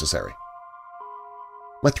Unnecessary.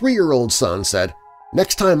 My 3-year-old son said,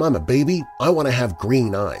 "Next time I'm a baby, I want to have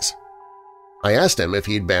green eyes." I asked him if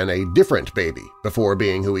he'd been a different baby before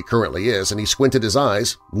being who he currently is, and he squinted his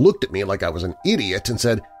eyes, looked at me like I was an idiot, and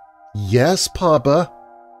said, "Yes, Papa."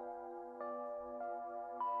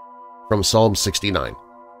 From Psalm 69.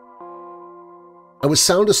 I was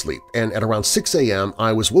sound asleep, and at around 6 a.m.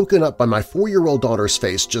 I was woken up by my 4-year-old daughter's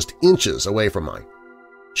face just inches away from mine.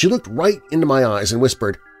 She looked right into my eyes and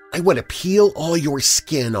whispered, "I want to peel all your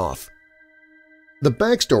skin off." The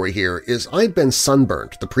backstory here is I'd been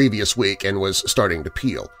sunburned the previous week and was starting to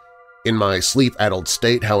peel. In my sleep-addled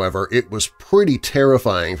state, however, it was pretty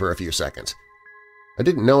terrifying for a few seconds. I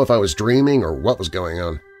didn't know if I was dreaming or what was going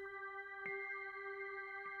on.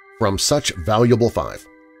 From Such Valuable 5.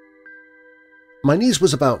 My niece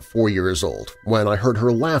was about 4 years old when I heard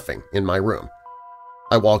her laughing in my room.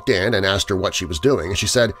 I walked in and asked her what she was doing, and she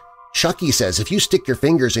said, "Chucky says if you stick your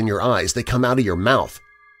fingers in your eyes, they come out of your mouth."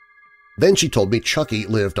 Then she told me Chucky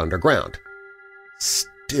lived underground.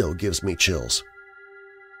 Still gives me chills.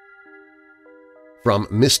 From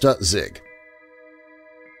Mr. Zig.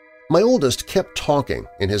 My oldest kept talking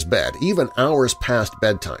in his bed, even hours past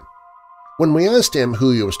bedtime. When we asked him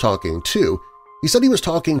who he was talking to, he said he was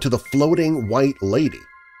talking to the floating white lady.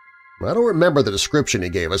 I don't remember the description he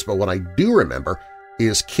gave us, but what I do remember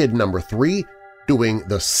is kid number 3 doing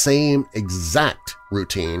the same exact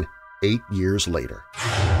routine 8 years later.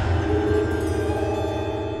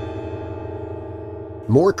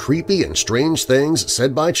 More creepy and strange things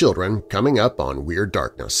said by children coming up on Weird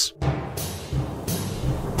Darkness.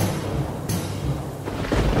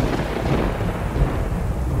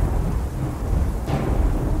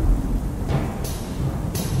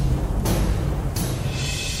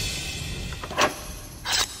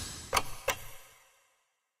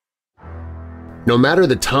 No matter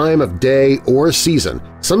the time of day or season,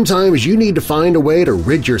 Sometimes you need to find a way to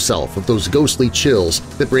rid yourself of those ghostly chills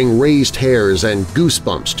that bring raised hairs and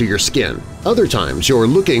goosebumps to your skin. Other times you're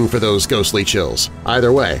looking for those ghostly chills.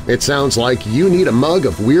 Either way, it sounds like you need a mug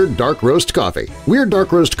of Weird Dark Roast coffee. Weird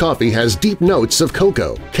Dark Roast coffee has deep notes of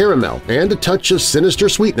cocoa, caramel, and a touch of sinister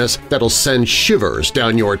sweetness that'll send shivers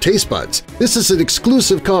down your taste buds. This is an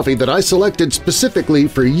exclusive coffee that I selected specifically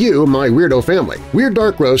for you, my weirdo family. Weird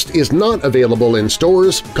Dark Roast is not available in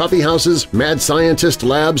stores, coffee houses, mad scientist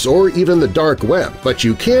labs, or even the dark web, but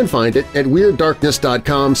you can find it at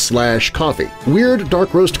WeirdDarkness.com/coffee. Weird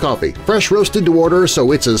Dark Roast coffee, fresh roasted to order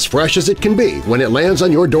so it's as fresh as it can be when it lands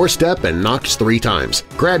on your doorstep and knocks 3 times.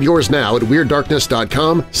 Grab yours now at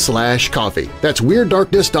WeirdDarkness.com/coffee. That's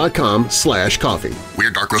WeirdDarkness.com/coffee.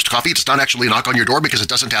 Weird Dark Roast coffee does not actually knock on your door because it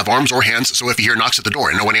doesn't have arms or hands, so if you hear knocks at the door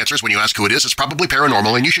and no one answers when you ask who it is, it's probably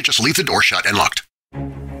paranormal and you should just leave the door shut and locked.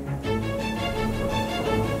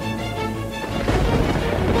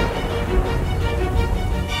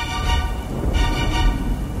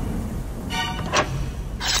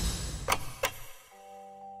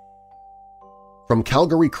 From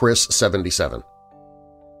Calgary Chris 77.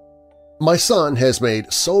 My son has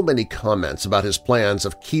made so many comments about his plans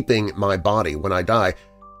of keeping my body when I die,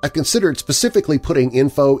 I considered specifically putting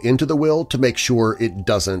info into the will to make sure it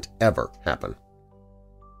doesn't ever happen.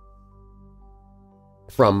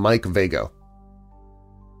 From Mike Vago.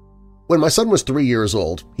 When my son was 3 years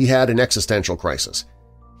old, he had an existential crisis.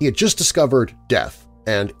 He had just discovered death,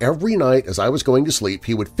 and every night as I was going to sleep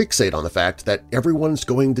he would fixate on the fact that everyone's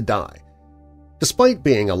going to die. Despite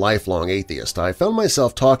being a lifelong atheist, I found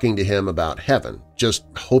myself talking to him about heaven, just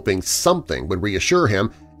hoping something would reassure him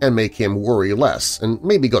and make him worry less and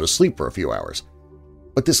maybe go to sleep for a few hours.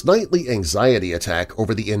 But this nightly anxiety attack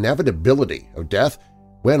over the inevitability of death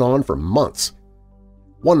went on for months.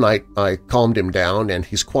 One night I calmed him down and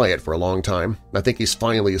he's quiet for a long time. I think he's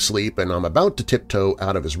finally asleep and I'm about to tiptoe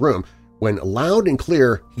out of his room when loud and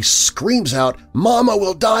clear he screams out, "Mama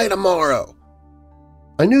will die tomorrow!"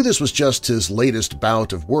 I knew this was just his latest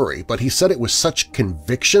bout of worry, but he said it with such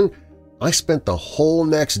conviction I spent the whole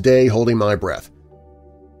next day holding my breath.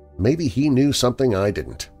 Maybe he knew something I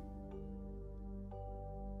didn't.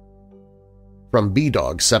 From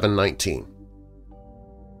BDog 719.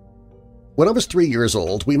 When I was 3 years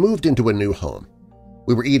old, we moved into a new home.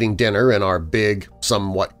 We were eating dinner in our big,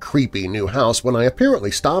 somewhat creepy new house when I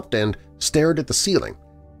apparently stopped and stared at the ceiling.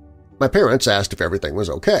 My parents asked if everything was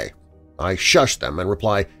okay. I shushed them and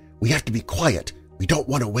replied, "We have to be quiet. We don't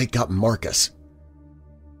want to wake up Marcus."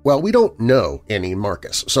 Well, we don't know any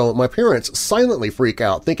Marcus, so my parents silently freak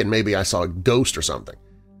out thinking maybe I saw a ghost or something.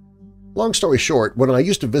 Long story short, when I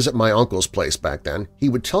used to visit my uncle's place back then, he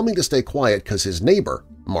would tell me to stay quiet because his neighbor,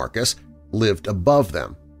 Marcus, lived above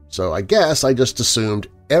them. So I guess I just assumed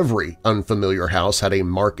every unfamiliar house had a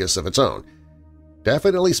Marcus of its own.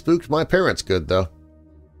 Definitely spooked my parents good, though.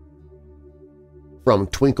 From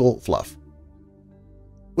Twinkle Fluff.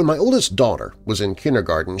 When my oldest daughter was in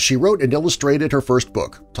kindergarten, she wrote and illustrated her first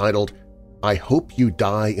book, titled, "I Hope You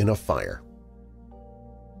Die in a Fire."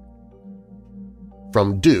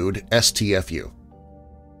 From Dude STFU.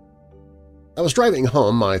 I was driving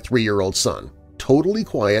home my 3-year-old son, totally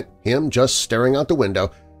quiet, him just staring out the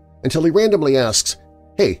window, until he randomly asks,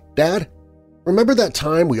 "Hey, Dad, remember that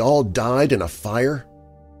time we all died in a fire?"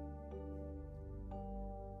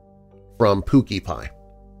 From Pookie Pie.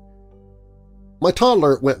 My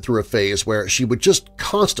toddler went through a phase where she would just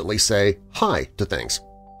constantly say hi to things.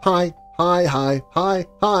 Hi, hi, hi, hi,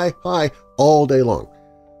 hi, hi, all day long.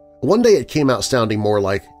 One day it came out sounding more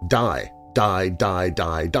like die, die, die,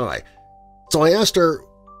 die, die. So I asked her,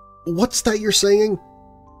 "What's that you're saying?"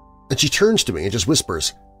 And she turns to me and just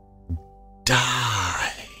whispers,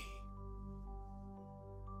 "Die."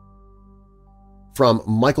 From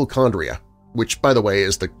Mitochondria, which, by the way,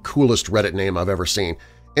 is the coolest Reddit name I've ever seen.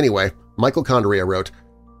 Anyway, Mitochondria wrote,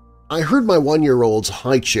 "I heard my 1-year-old's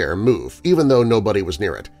high chair move, even though nobody was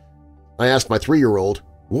near it. I asked my 3-year-old,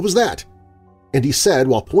 'What was that?' And he said,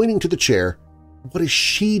 while pointing to the chair, 'What is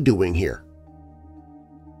she doing here?'"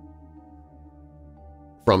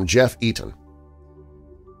 From Jeff Eaton.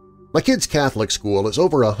 My kid's Catholic school is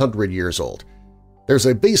over 100 years old. There's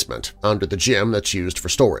a basement under the gym that's used for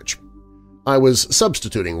storage. I was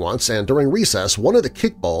substituting once, and during recess one of the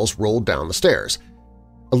kickballs rolled down the stairs.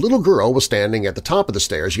 A little girl was standing at the top of the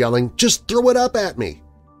stairs yelling, "Just throw it up at me!"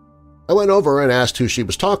 I went over and asked who she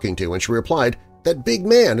was talking to, and she replied, "That big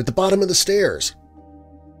man at the bottom of the stairs."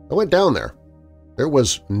 I went down there. There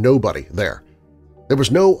was nobody there. There was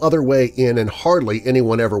no other way in, and hardly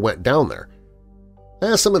anyone ever went down there. I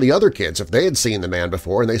asked some of the other kids if they had seen the man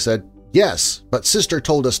before, and they said, "Yes, but Sister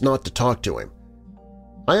told us not to talk to him."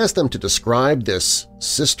 I asked them to describe this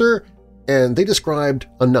sister, and they described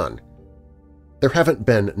a nun. There haven't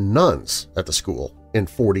been nuns at the school in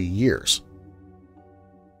 40 years.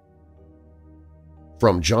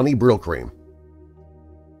 From Johnny Brillcream.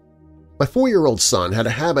 My 4-year-old son had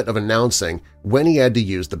a habit of announcing when he had to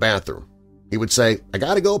use the bathroom. He would say, "I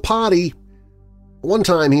gotta go potty." One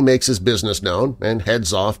time he makes his business known and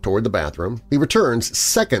heads off toward the bathroom. He returns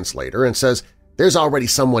seconds later and says, "There's already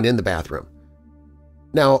someone in the bathroom."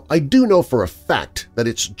 Now, I do know for a fact that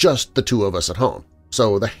it's just the two of us at home,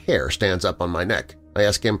 so the hair stands up on my neck. I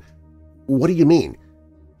ask him, "What do you mean?"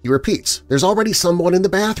 He repeats, "There's already someone in the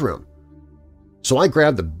bathroom." So I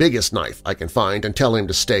grab the biggest knife I can find and tell him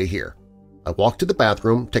to stay here. I walk to the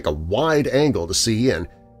bathroom, take a wide angle to see in.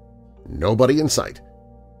 Nobody in sight.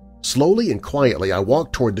 Slowly and quietly I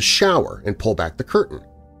walk toward the shower and pull back the curtain.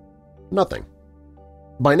 Nothing.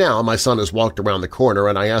 By now my son has walked around the corner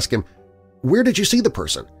and I ask him, "Where did you see the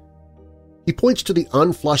person?" He points to the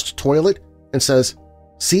unflushed toilet and says,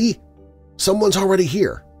 "See? Someone's already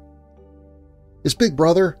here." His big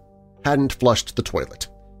brother hadn't flushed the toilet.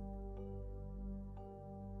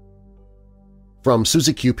 From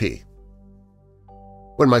Susie QP.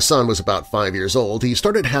 When my son was about 5 years old, he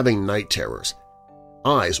started having night terrors.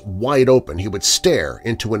 Eyes wide open, he would stare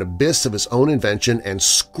into an abyss of his own invention and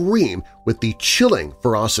scream with the chilling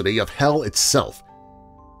ferocity of hell itself.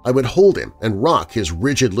 I would hold him and rock his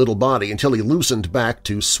rigid little body until he loosened back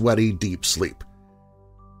to sweaty, deep sleep.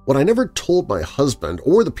 What I never told my husband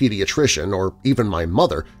or the pediatrician or even my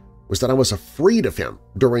mother was that I was afraid of him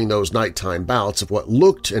during those nighttime bouts of what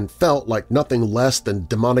looked and felt like nothing less than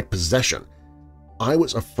demonic possession. I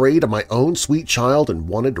was afraid of my own sweet child and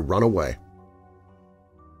wanted to run away.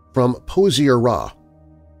 From Posier Ra.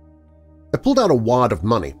 I pulled out a wad of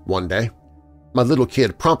money one day. My little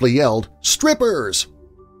kid promptly yelled, "Strippers!"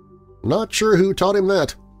 Not sure who taught him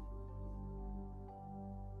that.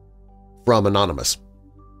 From Anonymous.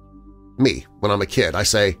 Me, when I'm a kid, I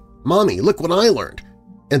say, "Mommy, look what I learned,"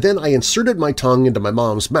 and then I inserted my tongue into my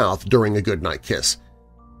mom's mouth during a goodnight kiss.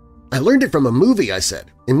 "I learned it from a movie," I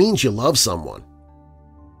said. "It means you love someone."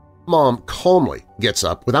 Mom calmly gets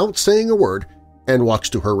up without saying a word and walks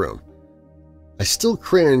to her room. I still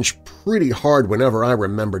cringe pretty hard whenever I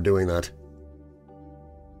remember doing that.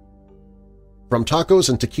 From Tacos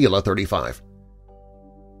and Tequila 35.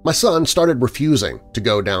 My son started refusing to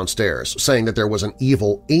go downstairs, saying that there was an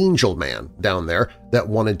evil angel man down there that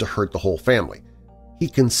wanted to hurt the whole family. He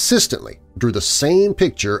consistently drew the same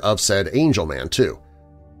picture of said angel man, too.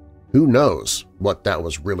 Who knows what that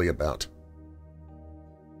was really about?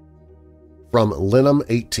 From Linum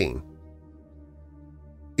 18.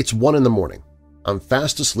 It's 1 in the morning. I'm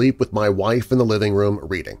fast asleep with my wife in the living room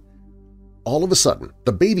reading. All of a sudden,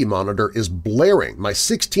 the baby monitor is blaring my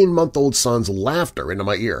 16-month-old son's laughter into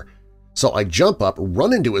my ear. So I jump up,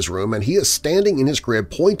 run into his room, and he is standing in his crib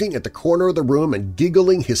pointing at the corner of the room and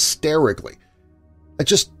giggling hysterically. I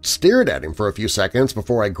just stared at him for a few seconds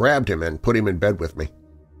before I grabbed him and put him in bed with me.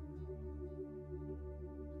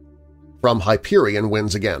 From Hyperion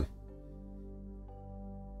Wins Again.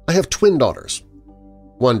 I have twin daughters.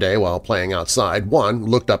 One day while playing outside, one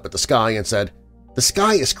looked up at the sky and said, "The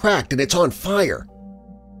sky is cracked and it's on fire."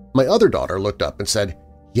 My other daughter looked up and said,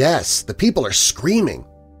 "Yes, the people are screaming."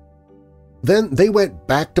 Then they went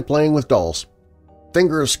back to playing with dolls.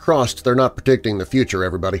 Fingers crossed they're not predicting the future,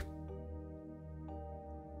 everybody.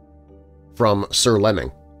 From Sir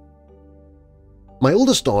Lemming. My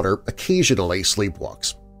oldest daughter occasionally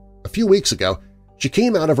sleepwalks. A few weeks ago, she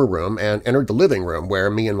came out of her room and entered the living room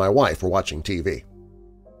where me and my wife were watching TV.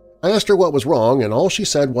 I asked her what was wrong, and all she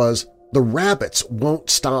said was, "The rabbits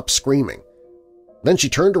won't stop screaming." Then she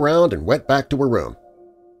turned around and went back to her room.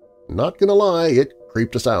 Not gonna lie, it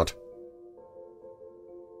creeped us out.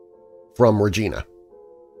 From Regina.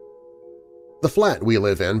 The flat we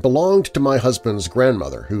live in belonged to my husband's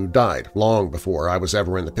grandmother, who died long before I was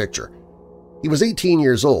ever in the picture. He was 18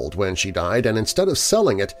 years old when she died, and instead of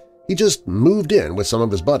selling it, he just moved in with some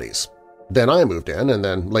of his buddies. Then I moved in, and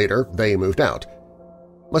then later they moved out.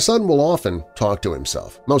 My son will often talk to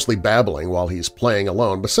himself, mostly babbling while he's playing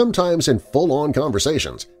alone, but sometimes in full-on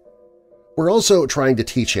conversations. We're also trying to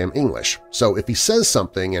teach him English, so if he says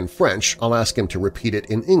something in French, I'll ask him to repeat it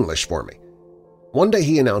in English for me. One day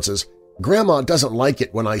he announces, "Grandma doesn't like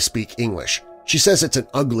it when I speak English. She says it's an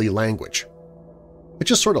ugly language." I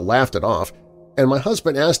just sort of laughed it off, and my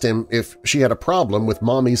husband asked him if she had a problem with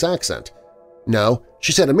Mommy's accent. No,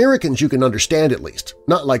 she said Americans you can understand at least,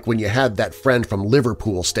 not like when you had that friend from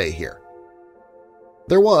Liverpool stay here.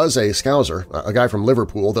 There was a Scouser, a guy from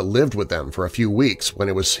Liverpool that lived with them for a few weeks when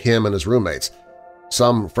it was him and his roommates.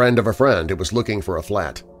 some friend of a friend who was looking for a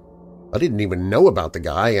flat. I didn't even know about the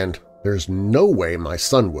guy, and there's no way my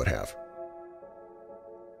son would have.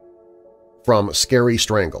 From Scary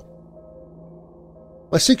Strangle.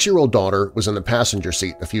 My 6-year-old daughter was in the passenger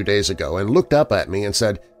seat a few days ago and looked up at me and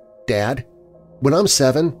said, "Dad, when I'm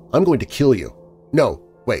 7, I'm going to kill you. No,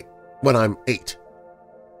 wait, when I'm 8.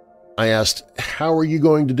 I asked, "How are you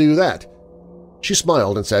going to do that?" She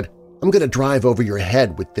smiled and said, "I'm going to drive over your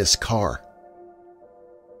head with this car."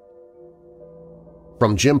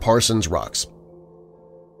 From Jim Parsons Rocks.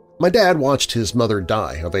 My dad watched his mother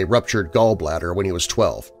die of a ruptured gallbladder when he was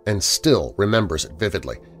 12 and still remembers it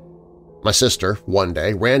vividly. My sister, one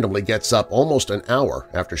day, randomly gets up almost an hour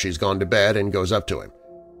after she's gone to bed and goes up to him.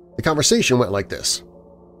 The conversation went like this.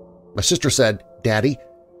 My sister said, "Daddy,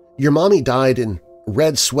 your mommy died in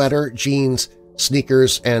red sweater, jeans,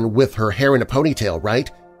 sneakers, and with her hair in a ponytail,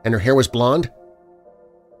 right? And her hair was blonde?"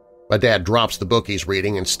 My dad drops the book he's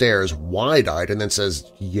reading and stares wide-eyed and then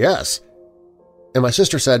says, "Yes." And my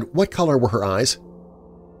sister said, "What color were her eyes?"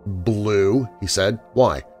 "Blue," he said.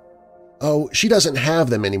 "Why?" "Oh, she doesn't have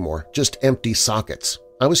them anymore, just empty sockets.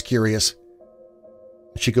 I was curious."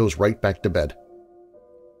 She goes right back to bed.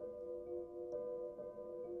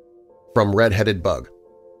 From Red-Headed Bug.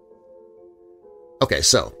 Okay,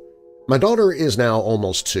 so my daughter is now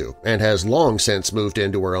almost 2 and has long since moved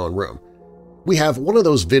into her own room. We have one of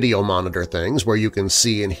those video monitor things where you can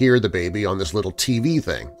see and hear the baby on this little TV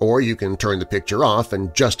thing, or you can turn the picture off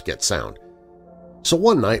and just get sound. So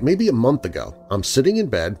one night, maybe a month ago, I'm sitting in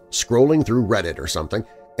bed, scrolling through Reddit or something,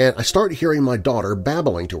 and I start hearing my daughter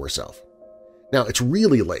babbling to herself. Now, it's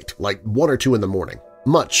really late, like 1 or 2 in the morning,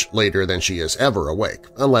 much later than she is ever awake,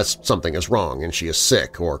 unless something is wrong and she is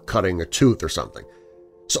sick or cutting a tooth or something.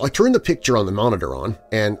 So I turn the picture on the monitor on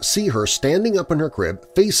and see her standing up in her crib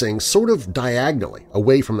facing sort of diagonally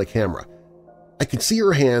away from the camera. I can see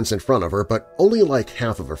her hands in front of her, but only like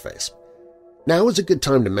half of her face. Now is a good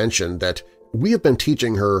time to mention that we have been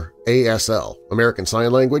teaching her ASL, American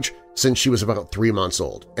Sign Language, since she was about 3 months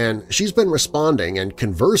old, and she's been responding and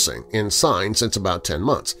conversing in sign since about 10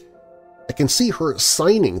 months. I can see her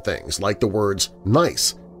signing things like the words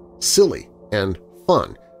nice, silly, and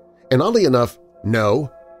fun, and oddly enough, no,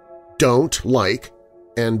 don't, like,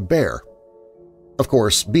 and bear. Of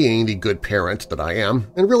course, being the good parent that I am,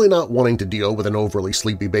 and really not wanting to deal with an overly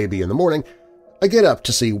sleepy baby in the morning, I get up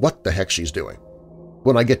to see what the heck she's doing.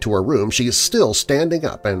 When I get to her room, she is still standing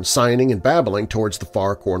up and signing and babbling towards the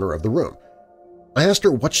far corner of the room. I asked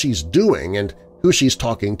her what she's doing and who she's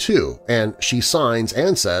talking to, and she signs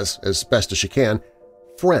and says, as best as she can,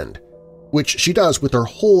 "friend," which she does with her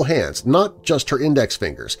whole hands, not just her index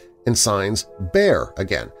fingers, and signs "bear"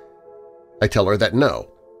 again. I tell her that no.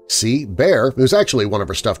 See, Bear, who's actually one of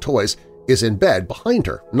her stuffed toys, is in bed behind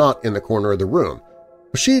her, not in the corner of the room.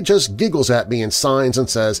 She just giggles at me and signs and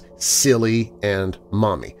says "silly" and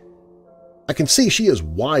 "mommy." I can see she is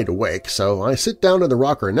wide awake, so I sit down in the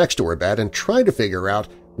rocker next to her bed and try to figure out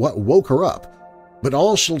what woke her up, but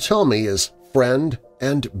all she'll tell me is "friend"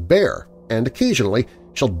 and "bear," and occasionally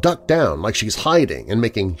she'll duck down like she's hiding and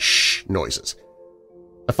making shh noises.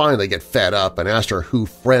 I finally get fed up and asked her who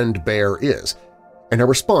Friend Bear is, and her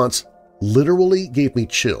response literally gave me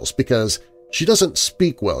chills because she doesn't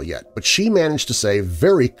speak well yet, but she managed to say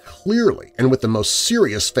very clearly and with the most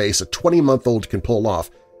serious face a 20-month-old can pull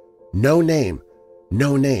off, "No name,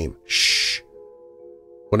 shh."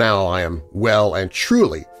 Well, now I am well and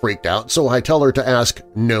truly freaked out, so I tell her to ask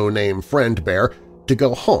no-name Friend Bear to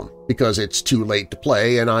go home because it's too late to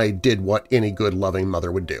play, and I did what any good loving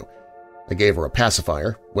mother would do. I gave her a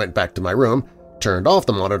pacifier, went back to my room, turned off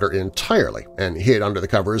the monitor entirely, and hid under the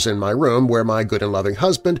covers in my room where my good and loving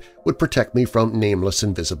husband would protect me from nameless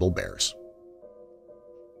invisible bears.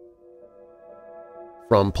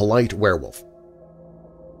 From Polite Werewolf.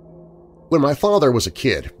 When my father was a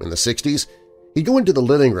kid in the 60s, he'd go into the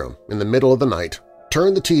living room in the middle of the night,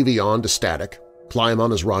 turn the TV on to static, climb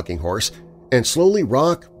on his rocking horse, and slowly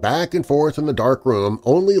rock back and forth in the dark room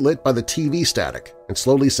only lit by the TV static and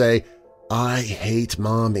slowly say, "I hate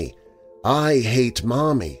Mommy. I hate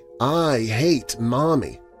Mommy. I hate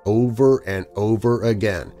Mommy," over and over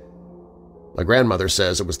again. My grandmother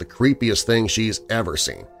says it was the creepiest thing she's ever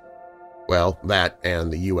seen. Well, that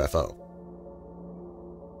and the UFO.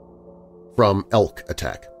 From Elk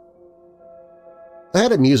Attack. I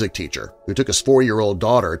had a music teacher who took his 4-year-old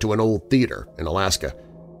daughter to an old theater in Alaska.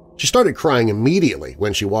 She started crying immediately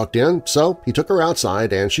when she walked in, so he took her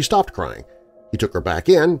outside and she stopped crying. He took her back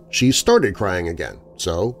in, she started crying again,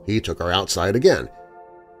 so he took her outside again.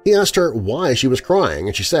 He asked her why she was crying,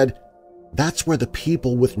 and she said, "That's where the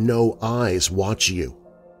people with no eyes watch you."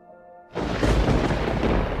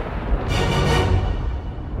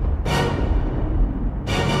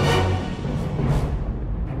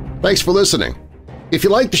 Thanks for listening. If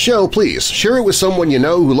you like the show, please share it with someone you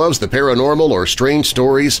know who loves the paranormal or strange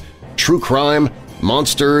stories, true crime,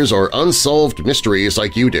 monsters, or unsolved mysteries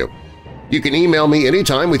like you do. You can email me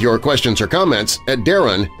anytime with your questions or comments at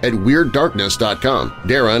darren@weirddarkness.com.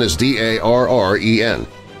 Darren is D-A-R-R-E-N.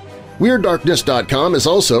 WeirdDarkness.com is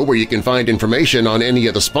also where you can find information on any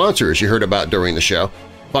of the sponsors you heard about during the show,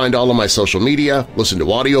 find all of my social media, listen to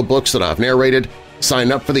audiobooks that I've narrated,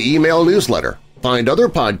 sign up for the email newsletter, find other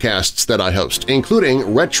podcasts that I host,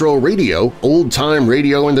 including Retro Radio, Old Time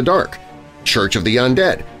Radio in the Dark, Church of the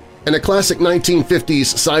Undead, and a classic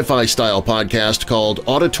 1950s sci-fi style podcast called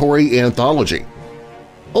Auditory Anthology.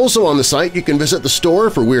 Also on the site, you can visit the store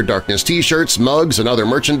for Weird Darkness t-shirts, mugs, and other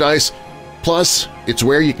merchandise. Plus, it's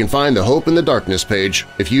where you can find the Hope in the Darkness page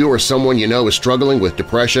if you or someone you know is struggling with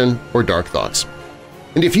depression or dark thoughts.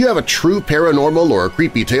 And if you have a true paranormal or a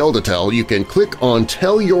creepy tale to tell, you can click on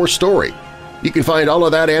Tell Your Story. You can find all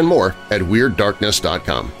of that and more at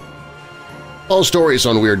WeirdDarkness.com. All stories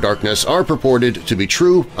on Weird Darkness are purported to be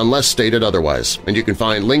true unless stated otherwise, and you can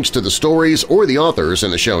find links to the stories or the authors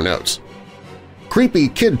in the show notes. Creepy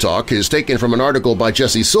Kid Talk is taken from an article by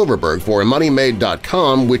Jesse Silverberg for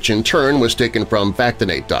MoneyMade.com, which in turn was taken from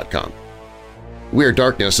Factinate.com. Weird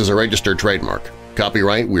Darkness is a registered trademark.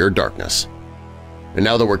 Copyright Weird Darkness. And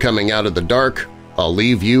now that we're coming out of the dark, I'll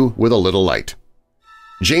leave you with a little light.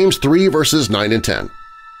 James 3 verses 9 and 10.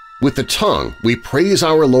 With the tongue we praise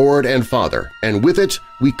our Lord and Father, and with it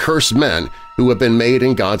we curse men who have been made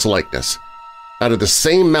in God's likeness. Out of the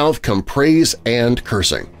same mouth come praise and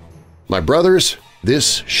cursing. My brothers,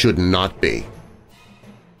 this should not be.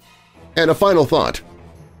 And a final thought.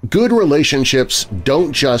 Good relationships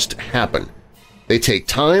don't just happen. They take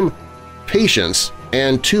time, patience,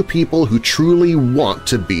 and two people who truly want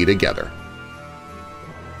to be together.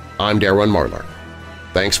 I'm Darren Marlar.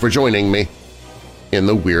 Thanks for joining me in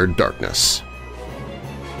the Weird Darkness.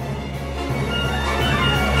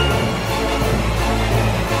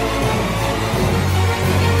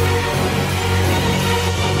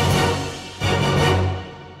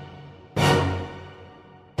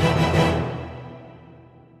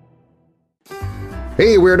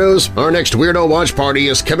 Hey Weirdos! Our next Weirdo Watch Party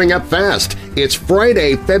is coming up fast. It's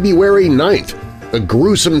Friday, February 9th. The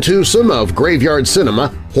gruesome twosome of Graveyard Cinema,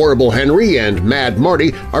 Horrible Henry and Mad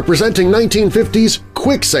Marty are presenting 1950s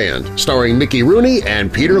Quicksand, starring Mickey Rooney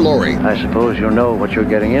and Peter Lorre. I suppose you know what you're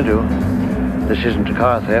getting into. This isn't a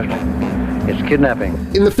car theft. It's kidnapping.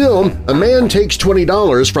 In the film, a man takes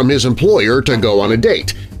 $20 from his employer to go on a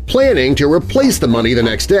date, planning to replace the money the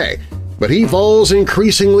next day. But he falls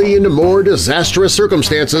increasingly into more disastrous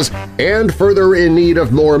circumstances and further in need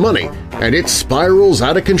of more money, and it spirals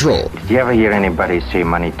out of control. Did you ever hear anybody say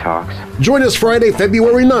money talks? Join us Friday,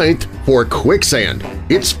 February 9th for Quicksand.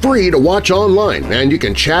 It's free to watch online, and you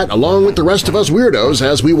can chat along with the rest of us weirdos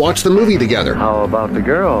as we watch the movie together. How about the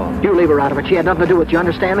girl? You leave her out of it. She had nothing to do with it. You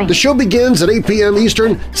understand me? The show begins at 8 p.m.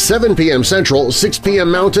 Eastern, 7 p.m. Central, 6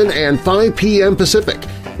 p.m. Mountain, and 5 p.m. Pacific.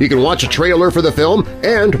 You can watch a trailer for the film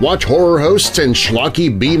and watch horror hosts and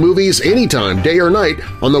schlocky B-movies anytime, day or night,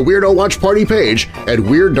 on the Weirdo Watch Party page at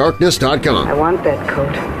WeirdDarkness.com. I want that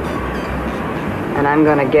coat, and I'm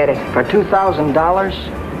gonna get it For $2,000?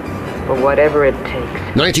 for whatever it takes.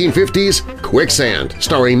 1950s Quicksand,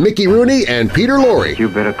 starring Mickey Rooney and Peter Lorre. You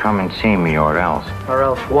better come and see me or else. Or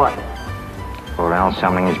else what? Or else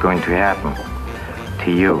something is going to happen.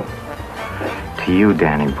 To you. To you,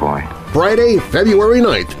 Danny boy. Friday, February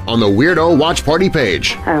 9th on the Weirdo Watch Party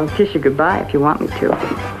page. I'll kiss you goodbye if you want me to.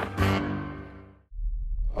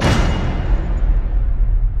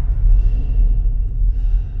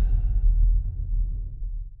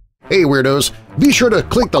 Hey Weirdos! Be sure to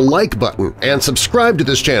click the like button and subscribe to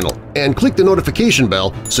this channel, and click the notification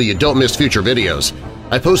bell so you don't miss future videos.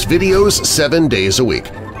 I post videos 7 days a week.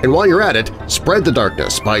 And while you're at it, spread the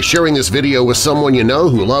darkness by sharing this video with someone you know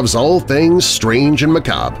who loves all things strange and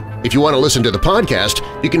macabre. If you want to listen to the podcast,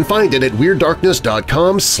 you can find it at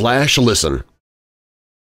WeirdDarkness.com/listen.